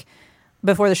like,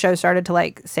 before the show started, to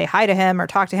like say hi to him or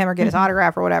talk to him or get his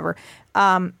autograph or whatever.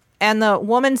 And the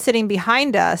woman sitting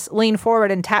behind us leaned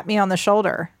forward and tapped me on the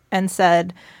shoulder and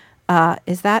said,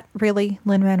 is that really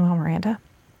Lin-Manuel Miranda?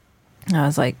 And I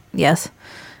was like, yes.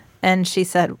 And she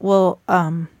said, well,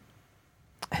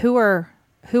 who are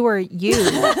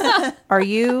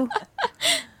you?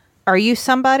 Are you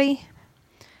somebody?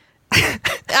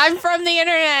 I'm from the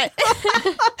internet. That's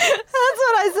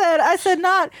what I said. I said,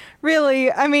 not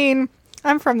really. I mean,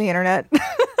 I'm from the internet.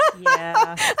 Yeah.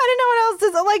 I didn't know what else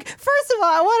to say. Like, first of all,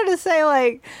 I wanted to say,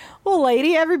 like, well,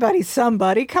 lady, everybody's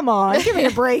somebody. Come on, give me a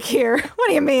break here. What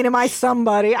do you mean, am I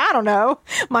somebody? I don't know.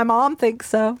 My mom thinks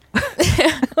so.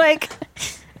 Like,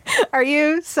 are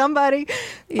you somebody?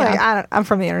 Yeah. Like, I'm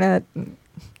from the internet.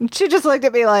 She just looked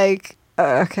at me like,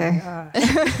 okay. I mean,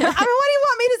 what do you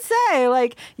want me to say?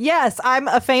 Like, yes, I'm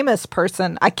a famous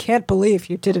person. I can't believe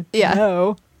you didn't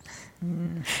know.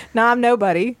 No, I'm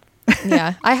nobody.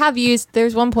 Yeah, I have used,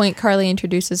 there's one point Carly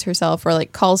introduces herself or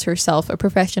like calls herself a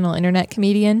professional internet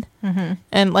comedian. Mm-hmm.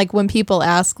 And like when people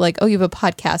ask like, oh, you have a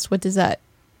podcast, what does that,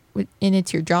 and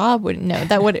it's your job?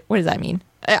 No, what does that mean?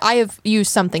 I have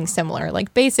used something similar.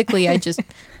 Like basically I just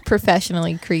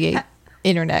professionally create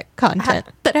internet content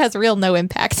that has no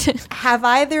impact. Have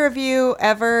either of you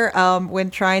ever,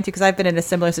 when trying to, because I've been in a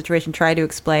similar situation, try to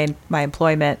explain my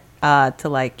employment to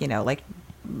like, you know, like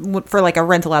for like a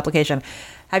rental application.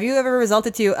 Have you ever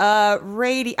resulted to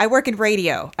I work in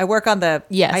radio. I work on the,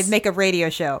 yes. I make a radio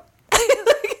show.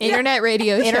 Internet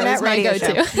radio show is my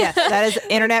go-to. Yes, that is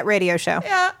internet radio show.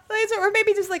 Yeah, or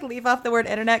maybe just like leave off the word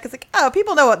internet because like, oh,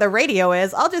 people know what the radio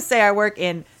is. I'll just say I work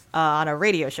in on a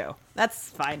radio show. That's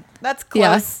fine. That's close.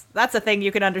 Yeah. That's a thing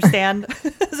you can understand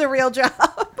as a real job.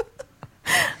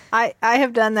 I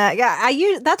have done that.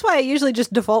 Yeah, that's why I usually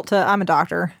just default to I'm a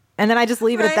doctor. And then I just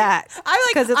leave it at that.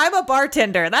 I'm a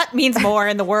bartender. That means more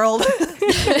in the world.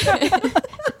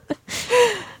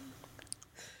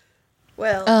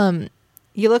 Well,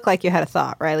 you look like you had a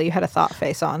thought, Riley. You had a thought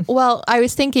face on. Well, I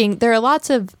was thinking there are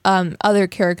lots of other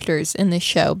characters in this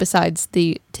show besides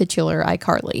the titular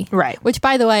iCarly. Right. Which,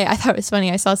 by the way, I thought it was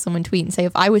funny. I saw someone tweet and say,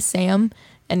 if I was Sam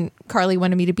and Carly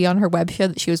wanted me to be on her web show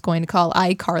that she was going to call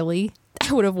iCarly,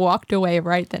 I would have walked away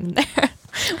right then and there.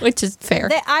 Which is fair.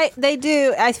 They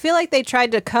do. I feel like they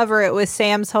tried to cover it with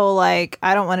Sam's whole like,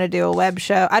 I don't want to do a web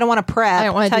show. I don't want to prep. I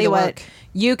don't want to tell do you the what. work.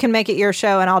 You can make it your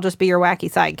show, and I'll just be your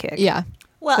wacky sidekick. Yeah.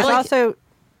 Well, Which also,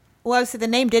 so the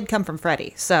name did come from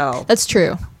Freddie. So that's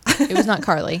true. It was not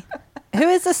Carly. Who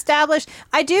is established.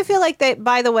 I do feel like they.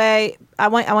 By the way, I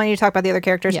want you to talk about the other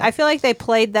characters. Yeah. I feel like they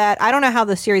played that. I don't know how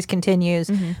the series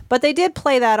continues, but they did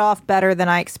play that off better than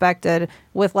I expected.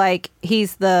 With like,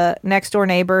 he's the next door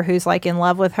neighbor who's like in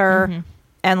love with her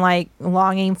and like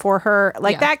longing for her.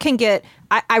 Like that can get.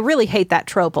 I really hate that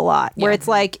trope a lot. Where it's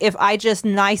like, if I just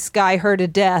nice guy her to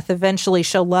death, eventually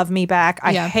she'll love me back.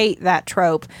 I hate that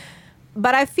trope.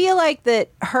 But I feel like that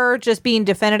her just being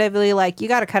definitively like, you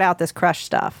got to cut out this crush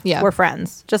stuff. Yeah. We're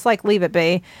friends. Just like leave it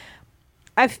be.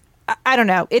 I don't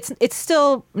know. It's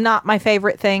still not my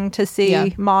favorite thing to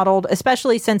see modeled,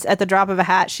 especially since at the drop of a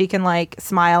hat, she can like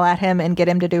smile at him and get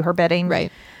him to do her bidding. Right.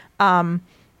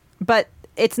 But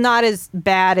it's not as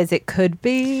bad as it could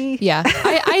be. Yeah.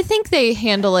 I think they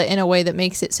handle it in a way that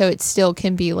makes it so it still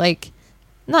can be like,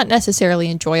 not necessarily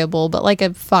enjoyable, but like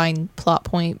a fine plot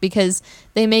point because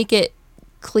they make it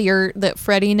clear that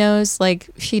Freddie knows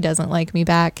like she doesn't like me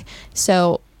back.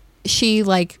 So she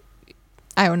like,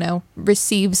 I don't know,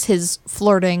 receives his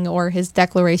flirting or his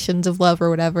declarations of love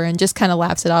or whatever and just kind of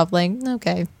laughs it off like,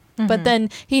 okay. But then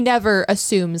he never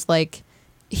assumes like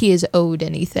he is owed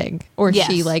anything or Yes.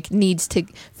 she like needs to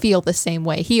feel the same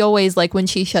way. He always like when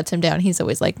she shuts him down, he's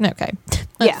always like, okay,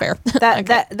 that's fair. That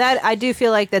Okay. that I do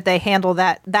feel like that they handle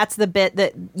that. That's the bit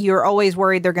that you're always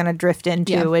worried they're going to drift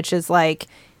into, Yeah. which is like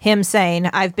him saying,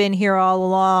 "I've been here all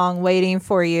along, waiting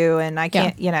for you, and I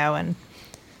can't," and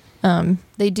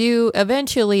They do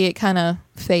eventually. It kind of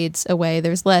fades away.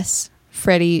 There's less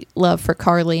Freddie love for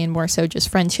Carly and more so just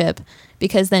friendship,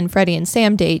 because then Freddie and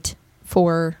Sam date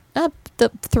for the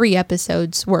 3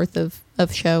 episodes worth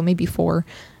of show, maybe 4.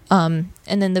 And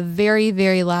then the very,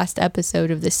 very last episode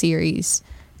of the series,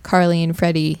 Carly and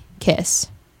Freddie kiss.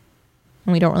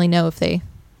 And we don't really know if they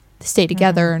stay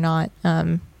together or not,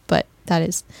 but that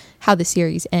is how the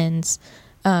series ends.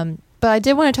 But I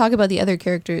did want to talk about the other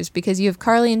characters, because you have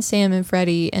Carly and Sam and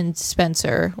Freddie and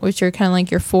Spencer, which are kind of like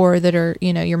your 4 that are,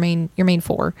 your main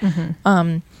 4.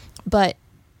 But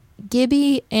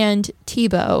Gibby and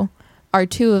Tebow are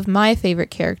 2 of my favorite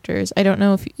characters. I don't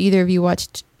know if either of you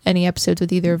watched any episodes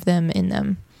with either of them in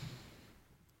them.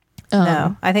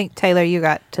 no, I think Taylor, you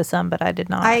got to some, but I did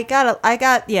not.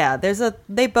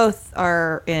 They both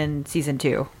are in season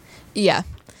 2. Yeah.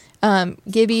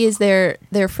 Gibby is their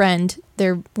friend,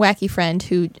 their wacky friend,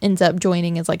 who ends up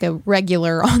joining as like a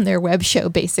regular on their web show,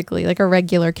 basically, like a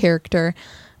regular character.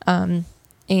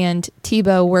 And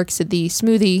Tebow works at the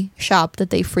smoothie shop that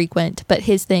they frequent, but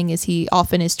his thing is he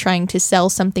often is trying to sell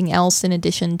something else in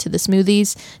addition to the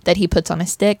smoothies that he puts on a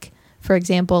stick. For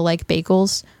example, like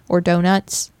bagels or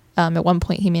donuts. At one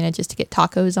point, he manages to get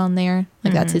tacos on there.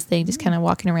 Like, that's his thing, just kind of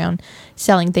walking around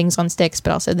selling things on sticks,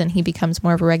 but also then he becomes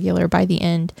more of a regular by the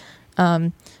end.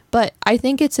 But I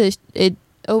think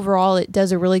overall, it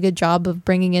does a really good job of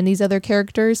bringing in these other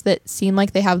characters that seem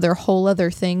like they have their whole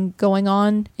other thing going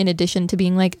on in addition to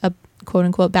being like a quote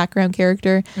unquote background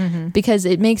character, because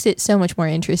it makes it so much more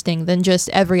interesting than just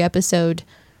every episode.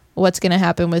 What's going to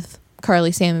happen with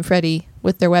Carly, Sam, and Freddie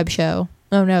with their web show?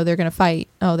 Oh no, they're going to fight.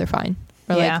 Oh, they're fine.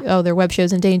 Or like, oh, their web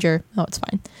show's in danger. Oh, it's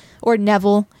fine. Or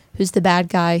Neville, who's the bad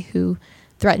guy who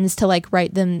threatens to like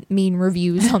write them mean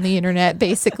reviews on the internet,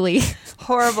 basically.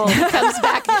 Horrible. He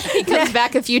comes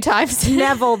back a few times.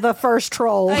 Neville, the first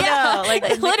troll. I know,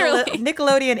 like Literally.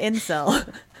 Nickelodeon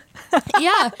incel.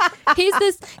 Yeah. He's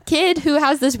this kid who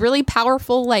has this really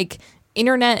powerful like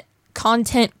internet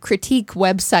content critique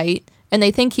website, and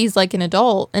they think he's like an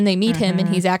adult, and they meet him and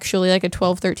he's actually like a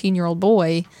 12, 13-year-old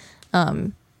boy.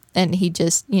 And he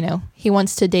just, he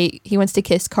wants to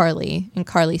kiss Carly, and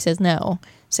Carly says no.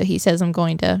 So he says, I'm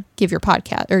going to give your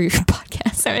podcast, I'm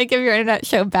going to give your internet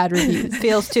show bad reviews.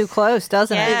 Feels too close,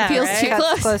 doesn't Yeah, it? It feels right? too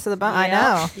Cuts close. to the bone. I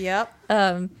know. Yep.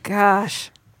 Gosh.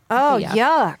 Oh, Yeah.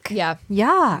 yuck. Yeah.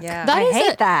 Yuck. Yeah. That I is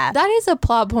hate that. That is a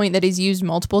plot point that is used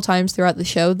multiple times throughout the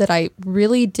show that I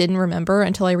really didn't remember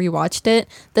until I rewatched it,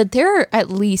 that there are at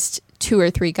least 2 or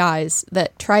 3 guys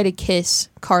that try to kiss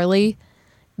Carly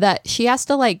that she has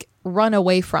to like run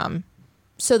away from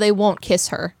so they won't kiss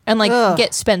her, and like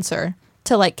get Spencer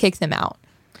to like kick them out.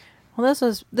 Well,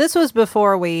 this was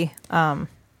before we,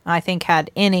 I think,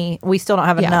 had any. We still don't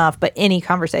have enough, but any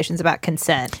conversations about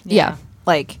consent. Yeah.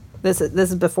 Like this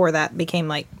is before that became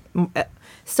like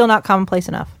still not commonplace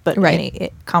enough, but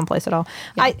Right. commonplace at all.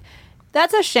 Yeah.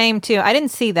 That's a shame too. I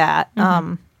didn't see that.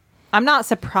 I'm not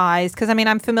surprised because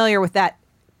I'm familiar with that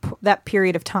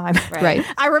period of time. Right.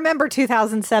 I remember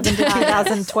 2007 to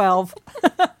 2012.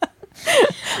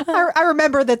 I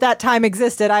remember that time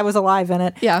existed. I was alive in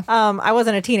it. Yeah. I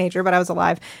wasn't a teenager, but I was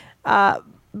alive.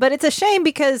 But it's a shame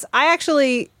because I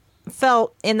actually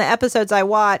felt in the episodes I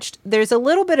watched, there's a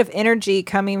little bit of energy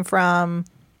coming from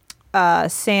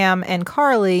Sam and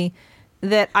Carly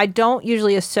that I don't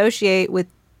usually associate with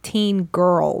teen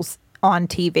girls on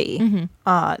TV.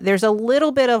 There's a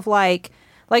little bit of like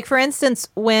for instance,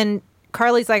 when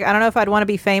Carly's like, I don't know if I'd want to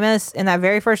be famous in that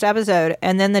very first episode.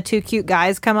 And then the 2 cute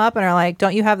guys come up and are like,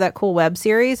 don't you have that cool web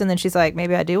series? And then she's like,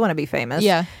 maybe I do want to be famous.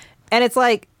 Yeah. And it's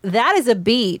like, that is a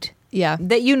beat Yeah.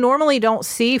 that you normally don't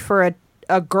see for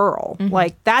a girl.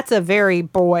 Like, that's a very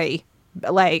boy,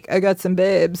 like, I got some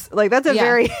bibs. Like, that's a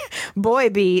very boy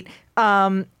beat.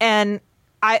 And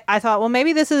I thought, well,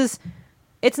 maybe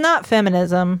it's not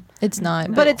feminism. It's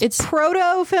not. But it's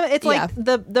proto-fem. It's like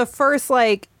the first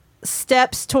like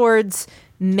steps towards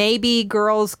maybe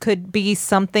girls could be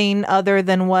something other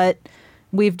than what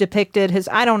we've depicted.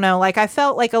 I don't know. Like I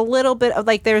felt like a little bit of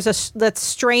like there's that's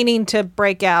straining to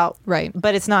break out. Right.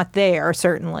 But it's not there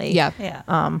certainly. Yeah. Yeah.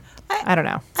 I don't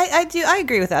know. I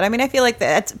agree with that. I mean, I feel like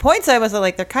at points I was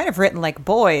like, they're kind of written like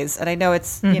boys, and I know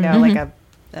it's like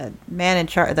a man in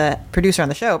charge, the producer on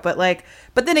the show, but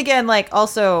then again, like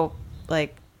also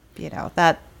like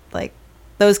that like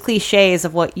those cliches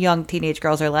of what young teenage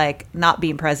girls are like not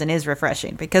being present is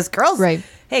refreshing, because girls, Right.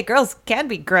 hey, girls can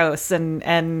be gross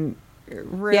and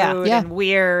rude and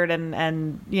weird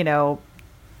and you know,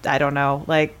 I don't know,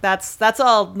 like that's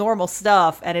all normal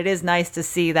stuff, and it is nice to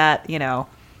see that, you know,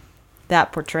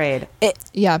 that portrayed.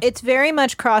 It's very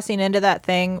much crossing into that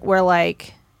thing where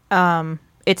like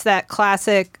it's that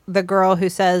classic, the girl who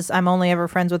says, I'm only ever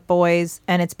friends with boys.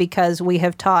 And it's because we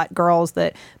have taught girls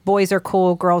that boys are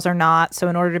cool, girls are not. So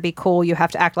in order to be cool, you have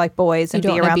to act like boys and You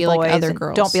don't be wanna around be boys. like other and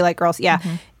girls. Don't be like girls. Yeah.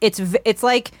 It's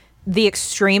like the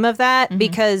extreme of that,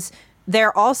 because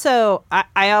they're also, I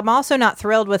am also not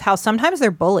thrilled with how sometimes they're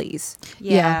bullies.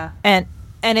 Yeah. And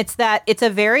it's that, it's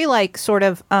a very like sort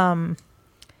of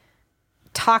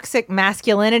toxic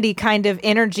masculinity kind of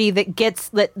energy that gets,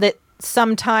 that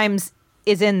sometimes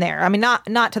is in there. I mean, not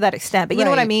to that extent, but you know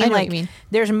what I Right. mean? I know what Like you mean.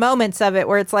 there's moments of it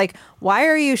where it's like, why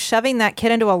are you shoving that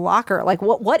kid into a locker? Like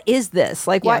what is this?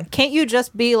 Like why Yeah. can't you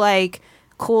just be like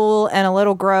cool and a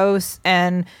little gross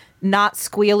and not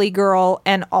squealy girl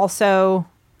and also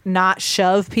not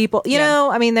shove people? You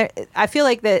know, I mean, I feel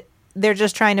like that they're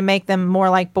just trying to make them more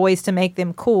like boys to make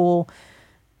them cool,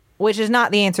 which is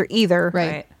not the answer either.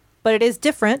 Right. But it is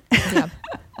different. Yeah.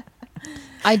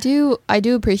 I do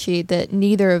appreciate that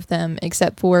neither of them,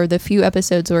 except for the few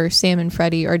episodes where Sam and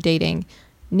Freddie are dating,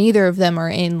 neither of them are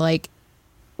in like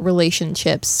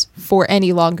relationships for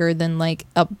any longer than like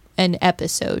an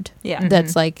episode. Yeah.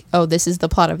 That's like, oh, this is the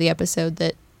plot of the episode,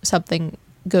 that something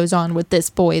goes on with this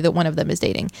boy that one of them is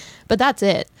dating. But that's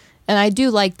it. And I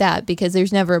do like that, because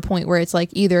there's never a point where it's like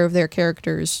either of their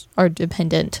characters are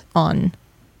dependent on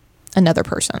another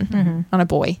person, on a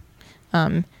boy.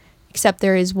 Except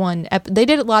there is one, they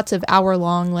did lots of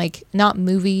hour-long, like, not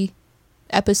movie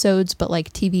episodes, but,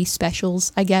 like, TV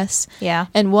specials, I guess. Yeah.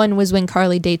 And one was when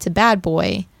Carly dates a bad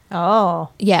boy. Oh.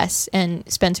 Yes, and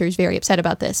Spencer's very upset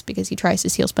about this because he tries to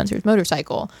steal Spencer's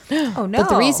motorcycle. Oh no. But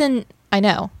the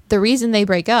reason they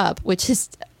break up, which is,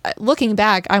 looking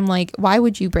back, I'm like, why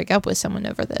would you break up with someone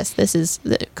over this?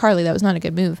 Carly, that was not a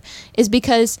good move. Is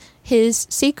because his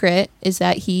secret is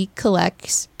that he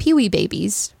collects Pee-wee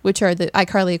babies, which are the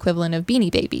iCarly equivalent of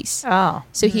Beanie Babies. Oh.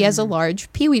 So he has a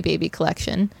large Pee-wee baby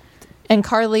collection. And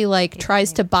Carly, like,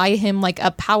 tries to buy him, like,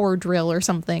 a power drill or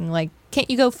something. Like, can't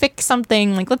you go fix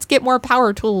something? Like, let's get more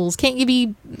power tools. Can't you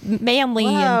be manly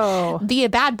and be a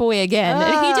bad boy again?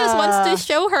 And he just wants to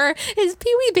show her his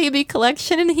Pee-wee baby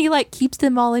collection, and he, like, keeps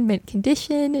them all in mint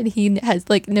condition, and he has,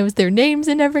 like, knows their names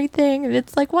and everything. And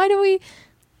it's like, why do we...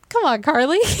 Come on,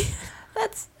 Carly.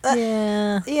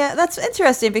 Yeah. That's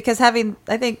interesting, because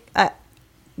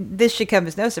this should come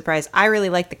as no surprise, I really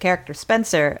like the character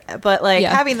Spencer, but like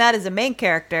having that as a main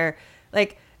character,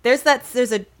 like there's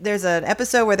an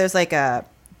episode where there's like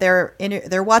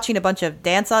they're watching a bunch of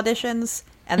dance auditions,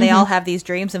 and they all have these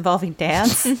dreams involving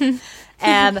dance.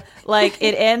 And like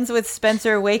it ends with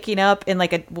Spencer waking up in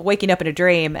a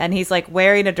dream, and he's like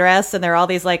wearing a dress, and there are all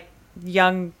these like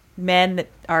young men that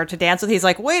are to dance with. He's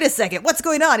like, wait a second, what's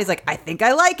going on? He's like, I think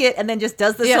I like it, and then just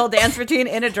does this whole dance routine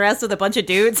in a dress with a bunch of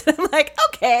dudes. I'm like,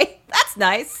 okay, that's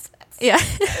nice. Yeah.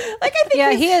 Like, I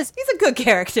think he's a good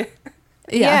character.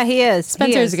 Yeah, he is.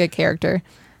 Spencer's a good character.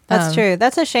 That's true.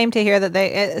 That's a shame to hear that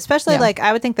they, especially like,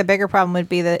 I would think the bigger problem would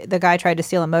be the guy tried to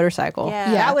steal a motorcycle.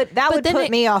 Yeah. That would put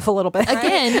me off a little bit.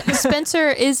 Again, Spencer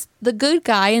is the good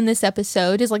guy in this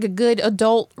episode, is like a good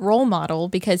adult role model,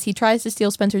 because he tries to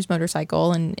steal Spencer's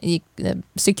motorcycle, and the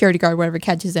security guard, whatever,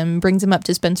 catches him, brings him up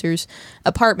to Spencer's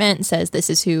apartment and says, this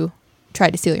is who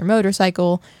tried to steal your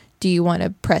motorcycle. Do you want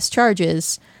to press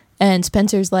charges? And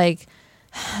Spencer's like,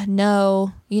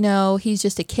 no, he's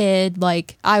just a kid.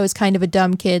 Like, I was kind of a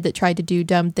dumb kid that tried to do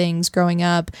dumb things growing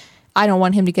up. I don't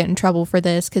want him to get in trouble for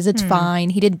this, because it's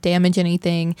fine. He didn't damage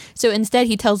anything. So instead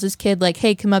he tells this kid, like,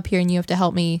 hey, come up here and you have to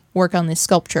help me work on this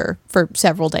sculpture for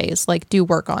several days. Like, do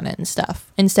work on it and stuff,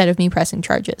 instead of me pressing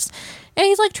charges. And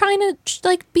he's like trying to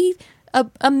like be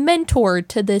a mentor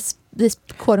to this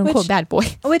quote unquote bad boy.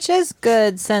 Which is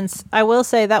good, since I will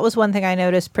say that was one thing I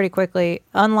noticed pretty quickly.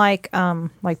 Unlike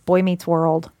like Boy Meets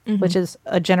World, which is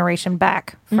a generation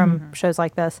back from shows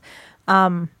like this,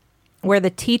 where the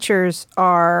teachers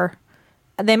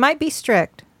they might be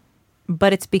strict,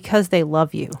 but it's because they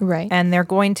love you. Right. And they're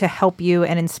going to help you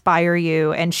and inspire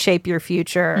you and shape your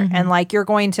future. And like, you're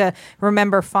going to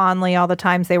remember fondly all the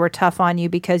times they were tough on you,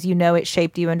 because it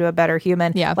shaped you into a better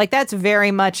human. Yeah. Like, that's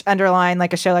very much underlined,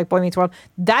 like a show like Boy Meets World.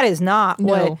 That is not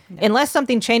unless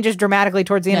something changes dramatically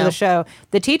towards the end of the show,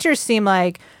 the teachers seem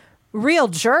like real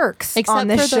jerks on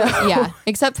this show.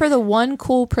 Except for the one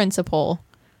cool principal.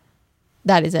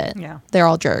 That is it. Yeah. They're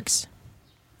all jerks.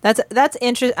 That's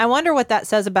interesting. I wonder what that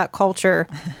says about culture.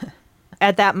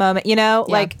 at that moment,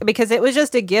 like, because it was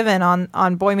just a given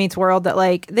on Boy Meets World that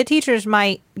like the teachers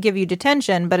might give you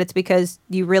detention, but it's because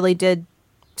you really did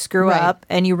screw up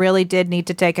and you really did need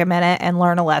to take a minute and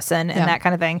learn a lesson and that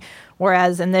kind of thing.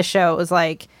 Whereas in this show, it was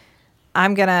like, I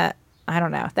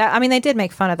don't know. They did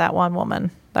make fun of that one woman,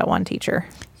 that one teacher.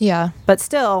 Yeah. But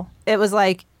still, it was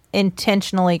like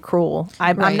intentionally cruel.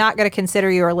 I'm not going to consider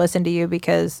you or listen to you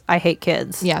because I hate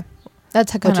kids. Yeah.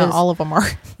 That's kind of all of them are.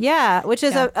 Yeah, which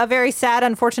is a very sad,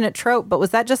 unfortunate trope. But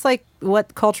was that just like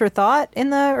what culture thought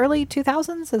in the early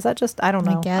 2000s? Is that just, I don't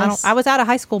know. I guess. I was out of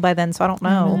high school by then, so I don't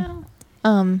know.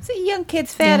 It's a young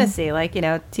kid's fantasy. Like,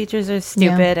 teachers are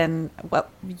stupid and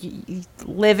you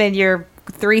live in your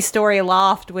 3-story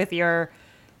loft with your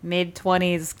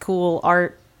mid-20s cool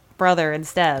art brother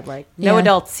instead. Like, no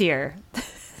adults here.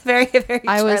 Very, very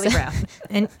Charlie Brown.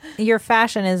 And your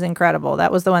fashion is incredible.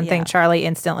 That was the one thing Charlie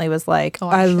instantly was like,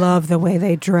 I love the way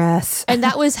they dress. And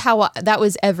that was that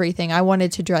was everything. I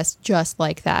wanted to dress just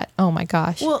like that. Oh my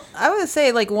gosh. Well, I would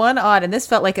say like one odd, and this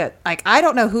felt like I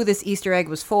don't know who this Easter egg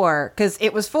was for, because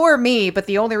it was for me, but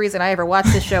the only reason I ever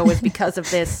watched this show was because of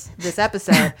this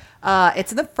episode.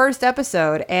 It's in the first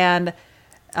episode, and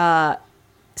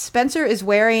Spencer is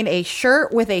wearing a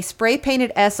shirt with a spray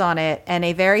painted S on it and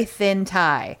a very thin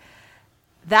tie.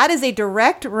 That is a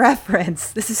direct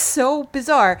reference. This is so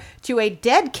bizarre, to a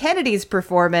Dead Kennedys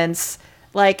performance.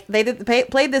 Like, they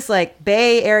played this like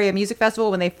Bay Area music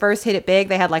festival when they first hit it big.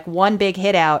 They had like one big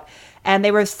hit out, and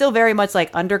they were still very much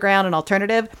like underground and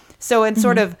alternative. So in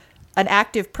sort of an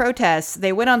active protest,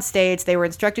 they went on stage. They were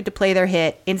instructed to play their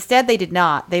hit. Instead, they did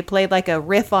not. They played like a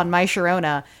riff on My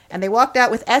Sharona, and they walked out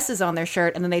with S's on their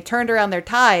shirt, and then they turned around their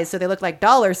ties so they looked like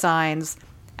dollar signs,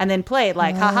 and then played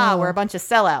like, haha, we're a bunch of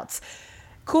sellouts.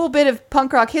 Cool bit of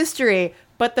punk rock history,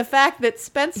 but the fact that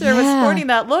Spencer was sporting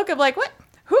that look, I'm like, what?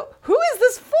 Who is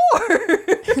this for?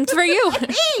 It's for you.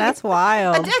 That's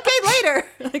wild. A decade later.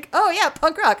 Like, oh yeah,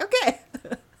 punk rock. Okay.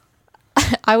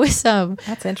 I was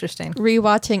that's interesting.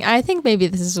 rewatching. I think maybe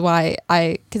this is why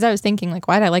because I was thinking like,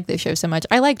 why did I like this show so much?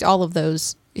 I liked all of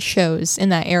those shows in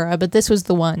that era, but this was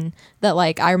the one that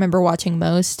like I remember watching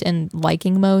most and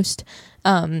liking most.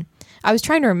 I was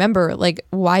trying to remember like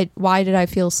why did I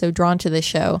feel so drawn to this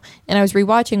show, and I was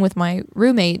rewatching with my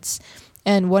roommates,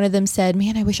 and one of them said,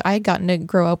 man, I wish I had gotten to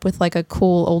grow up with like a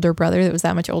cool older brother that was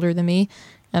that much older than me.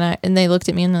 And they looked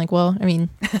at me and they're like, well, I mean,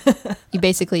 you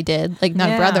basically did. Like,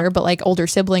 not a brother, but like older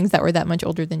siblings that were that much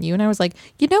older than you. And I was like,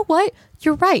 you know what?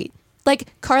 You're right.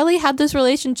 Like, Carly had this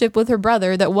relationship with her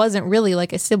brother that wasn't really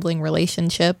like a sibling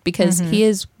relationship, because he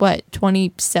is,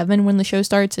 27 when the show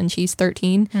starts and she's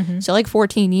 13. So like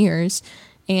 14 years.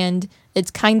 And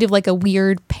it's kind of like a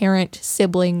weird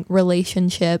parent-sibling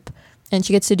relationship. And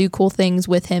she gets to do cool things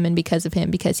with him and because of him,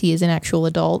 because he is an actual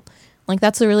adult. Like,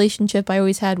 that's the relationship I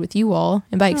always had with you all,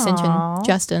 and by extension,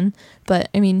 Justin. But,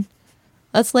 I mean,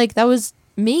 that was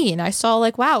me, and I saw,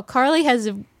 like, wow, Carly has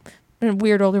a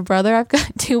weird older brother. I've got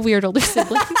 2 weird older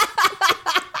siblings.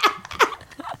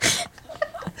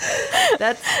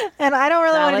 And I don't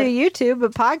really want to do YouTube,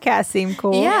 but podcasts seem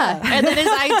cool. Yeah. And then as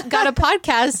I got a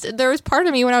podcast, there was part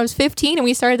of me when I was 15 and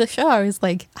we started the show, I was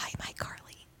like, I'm iCarly.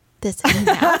 This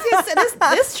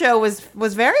show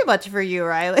was very much for you,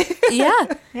 Riley. Yeah,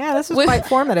 this was quite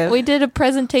formative. We did a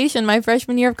presentation my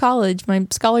freshman year of college, my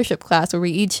scholarship class, where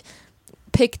we each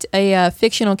picked a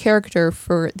fictional character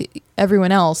for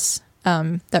everyone else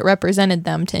that represented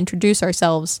them to introduce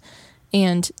ourselves.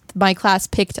 And my class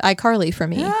picked iCarly for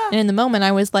me. Yeah. And in the moment,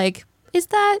 I was like, is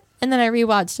that? And then I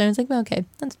rewatched and I was like, well, okay,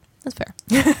 that's fair.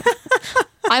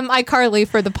 I'm iCarly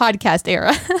for the podcast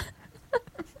era.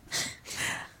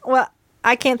 Well,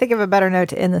 I can't think of a better note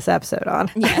to end this episode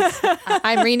on. Yes.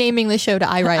 I'm renaming the show to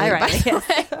iRiley.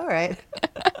 Yes. All right.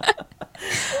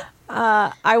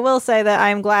 I will say that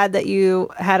I'm glad that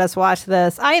you had us watch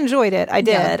this. I enjoyed it. I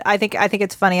did. Yeah. I think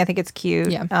it's funny. I think it's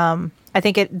cute. Yeah. I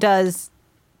think it does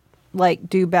like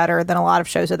do better than a lot of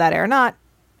shows of that era. Not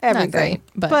everything, not great,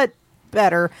 but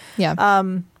better. Yeah.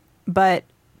 But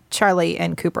Charlie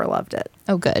and Cooper loved it.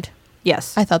 Oh, good.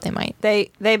 Yes. I thought they might.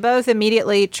 They both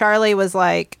immediately, Charlie was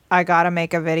like, I got to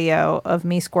make a video of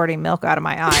me squirting milk out of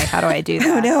my eye. How do I do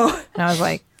that? Oh, no. And I was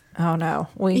like, oh, no.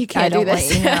 You can't do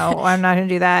this. No, I'm not going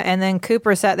to do that. And then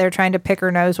Cooper sat there trying to pick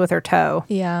her nose with her toe.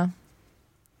 Yeah.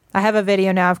 I have a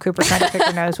video now of Cooper trying to pick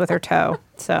her nose with her toe.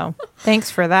 So thanks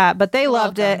for that. But they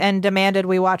loved it and demanded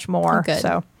we watch more. Oh, good.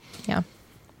 So, yeah.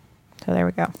 So there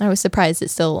we go. I was surprised it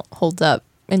still holds up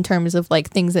in terms of like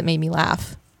things that made me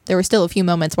laugh. There were still a few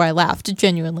moments where I laughed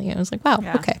genuinely. I was like, wow,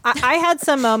 okay. I had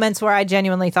some moments where I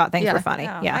genuinely thought things were funny.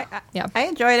 I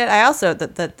enjoyed it. I also,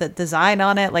 the design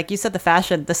on it, like you said, the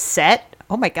fashion, the set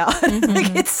oh my God.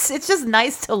 Like it's just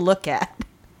nice to look at.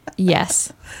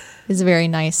 Yes. It's very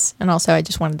nice. And also I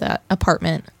just wanted that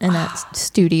apartment and that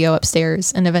studio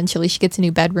upstairs. And eventually she gets a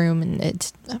new bedroom and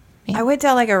it's... I went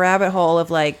down like a rabbit hole of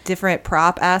like different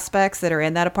prop aspects that are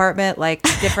in that apartment, like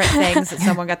different things that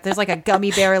someone got. There's like a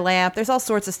gummy bear lamp. There's all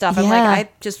sorts of stuff. I'm like,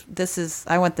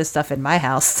 I want this stuff in my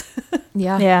house.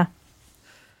 Yeah. Yeah.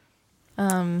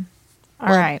 All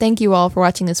All right. Thank you all for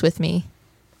watching this with me.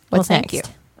 What's thank next?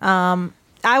 you.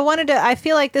 I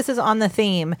feel like this is on the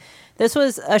theme. This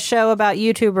was a show about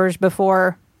YouTubers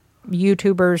before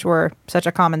YouTubers were such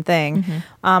a common thing.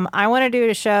 I want to do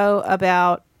a show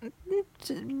about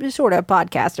sort of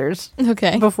podcasters.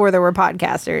 Okay. Before there were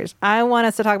podcasters. I want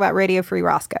us to talk about Radio Free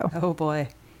Roscoe. Oh boy.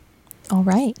 All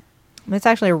right. It's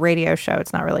actually a radio show.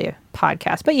 It's not really a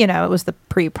podcast, but it was the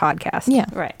pre-podcast. Yeah.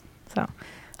 Right. So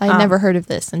I never heard of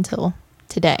this until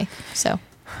today. So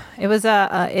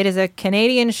it is a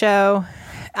Canadian show.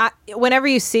 Whenever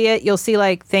you see it, you'll see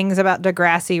like things about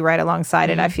Degrassi right alongside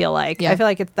it. I feel like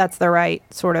that's the right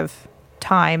sort of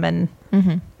time and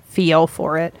feel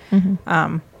for it.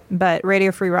 But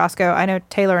Radio Free Roscoe, I know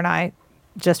Taylor and I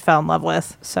just fell in love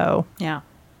with. So yeah.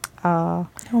 All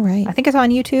right. I think it's on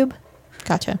YouTube.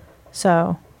 Gotcha.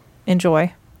 So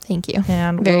enjoy. Thank you.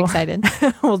 And very excited.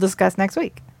 We'll discuss next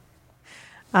week.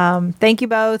 Thank you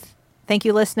both. Thank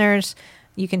you, listeners.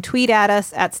 You can tweet at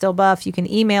us at stillbuff. You can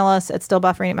email us at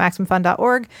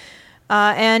stillbuffering@maximumfun.org.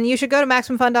 And you should go to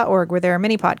maximumfun.org where there are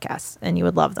many podcasts and you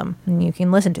would love them and you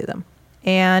can listen to them.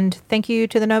 And thank you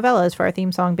to the Novellas for our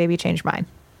theme song, Baby Changed Mine.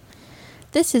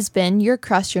 This has been your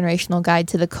cross-generational guide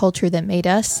to the culture that made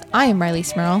us. I am Riley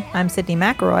Smurl. I'm Sydney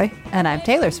McElroy. And I'm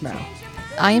Taylor Smurl.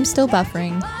 I am still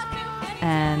buffering.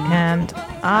 And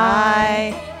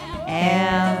I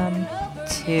am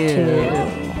too.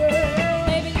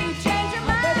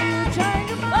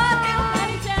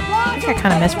 I think I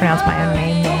kind of mispronounced my own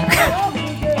name there.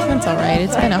 That's all right.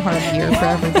 It's been a hard year for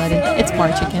everybody. It's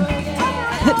March again.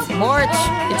 It's March.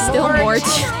 It's still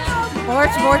March.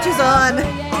 March is on.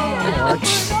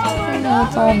 March. I know,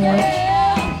 it's all March.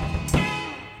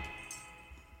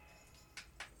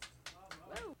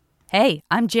 Hey,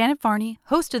 I'm Janet Varney,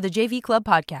 host of the JV Club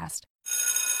podcast.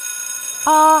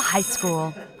 Ah, high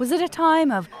school. Was it a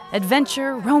time of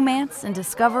adventure, romance, and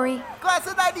discovery? Class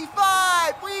of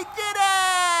 95! We did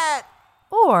it!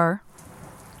 Or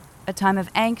a time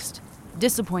of angst,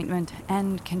 disappointment,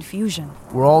 and confusion?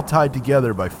 We're all tied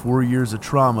together by 4 years of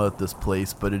trauma at this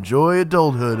place, but enjoy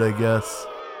adulthood, I guess.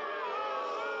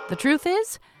 The truth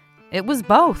is, it was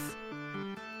both.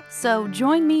 So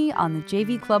join me on the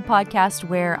JV Club podcast,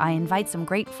 where I invite some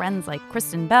great friends like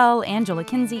Kristen Bell, Angela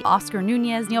Kinsey, Oscar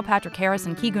Nunez, Neil Patrick Harris,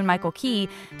 and Keegan-Michael Key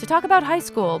to talk about high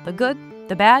school, the good,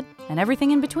 the bad, and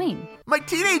everything in between. My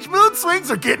teenage mood swings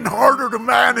are getting harder to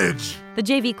manage! The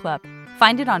JV Club.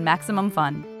 Find it on Maximum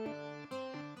Fun.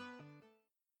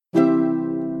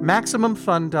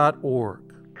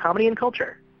 MaximumFun.org. Comedy and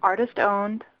culture. Artist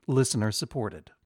owned. Listener supported.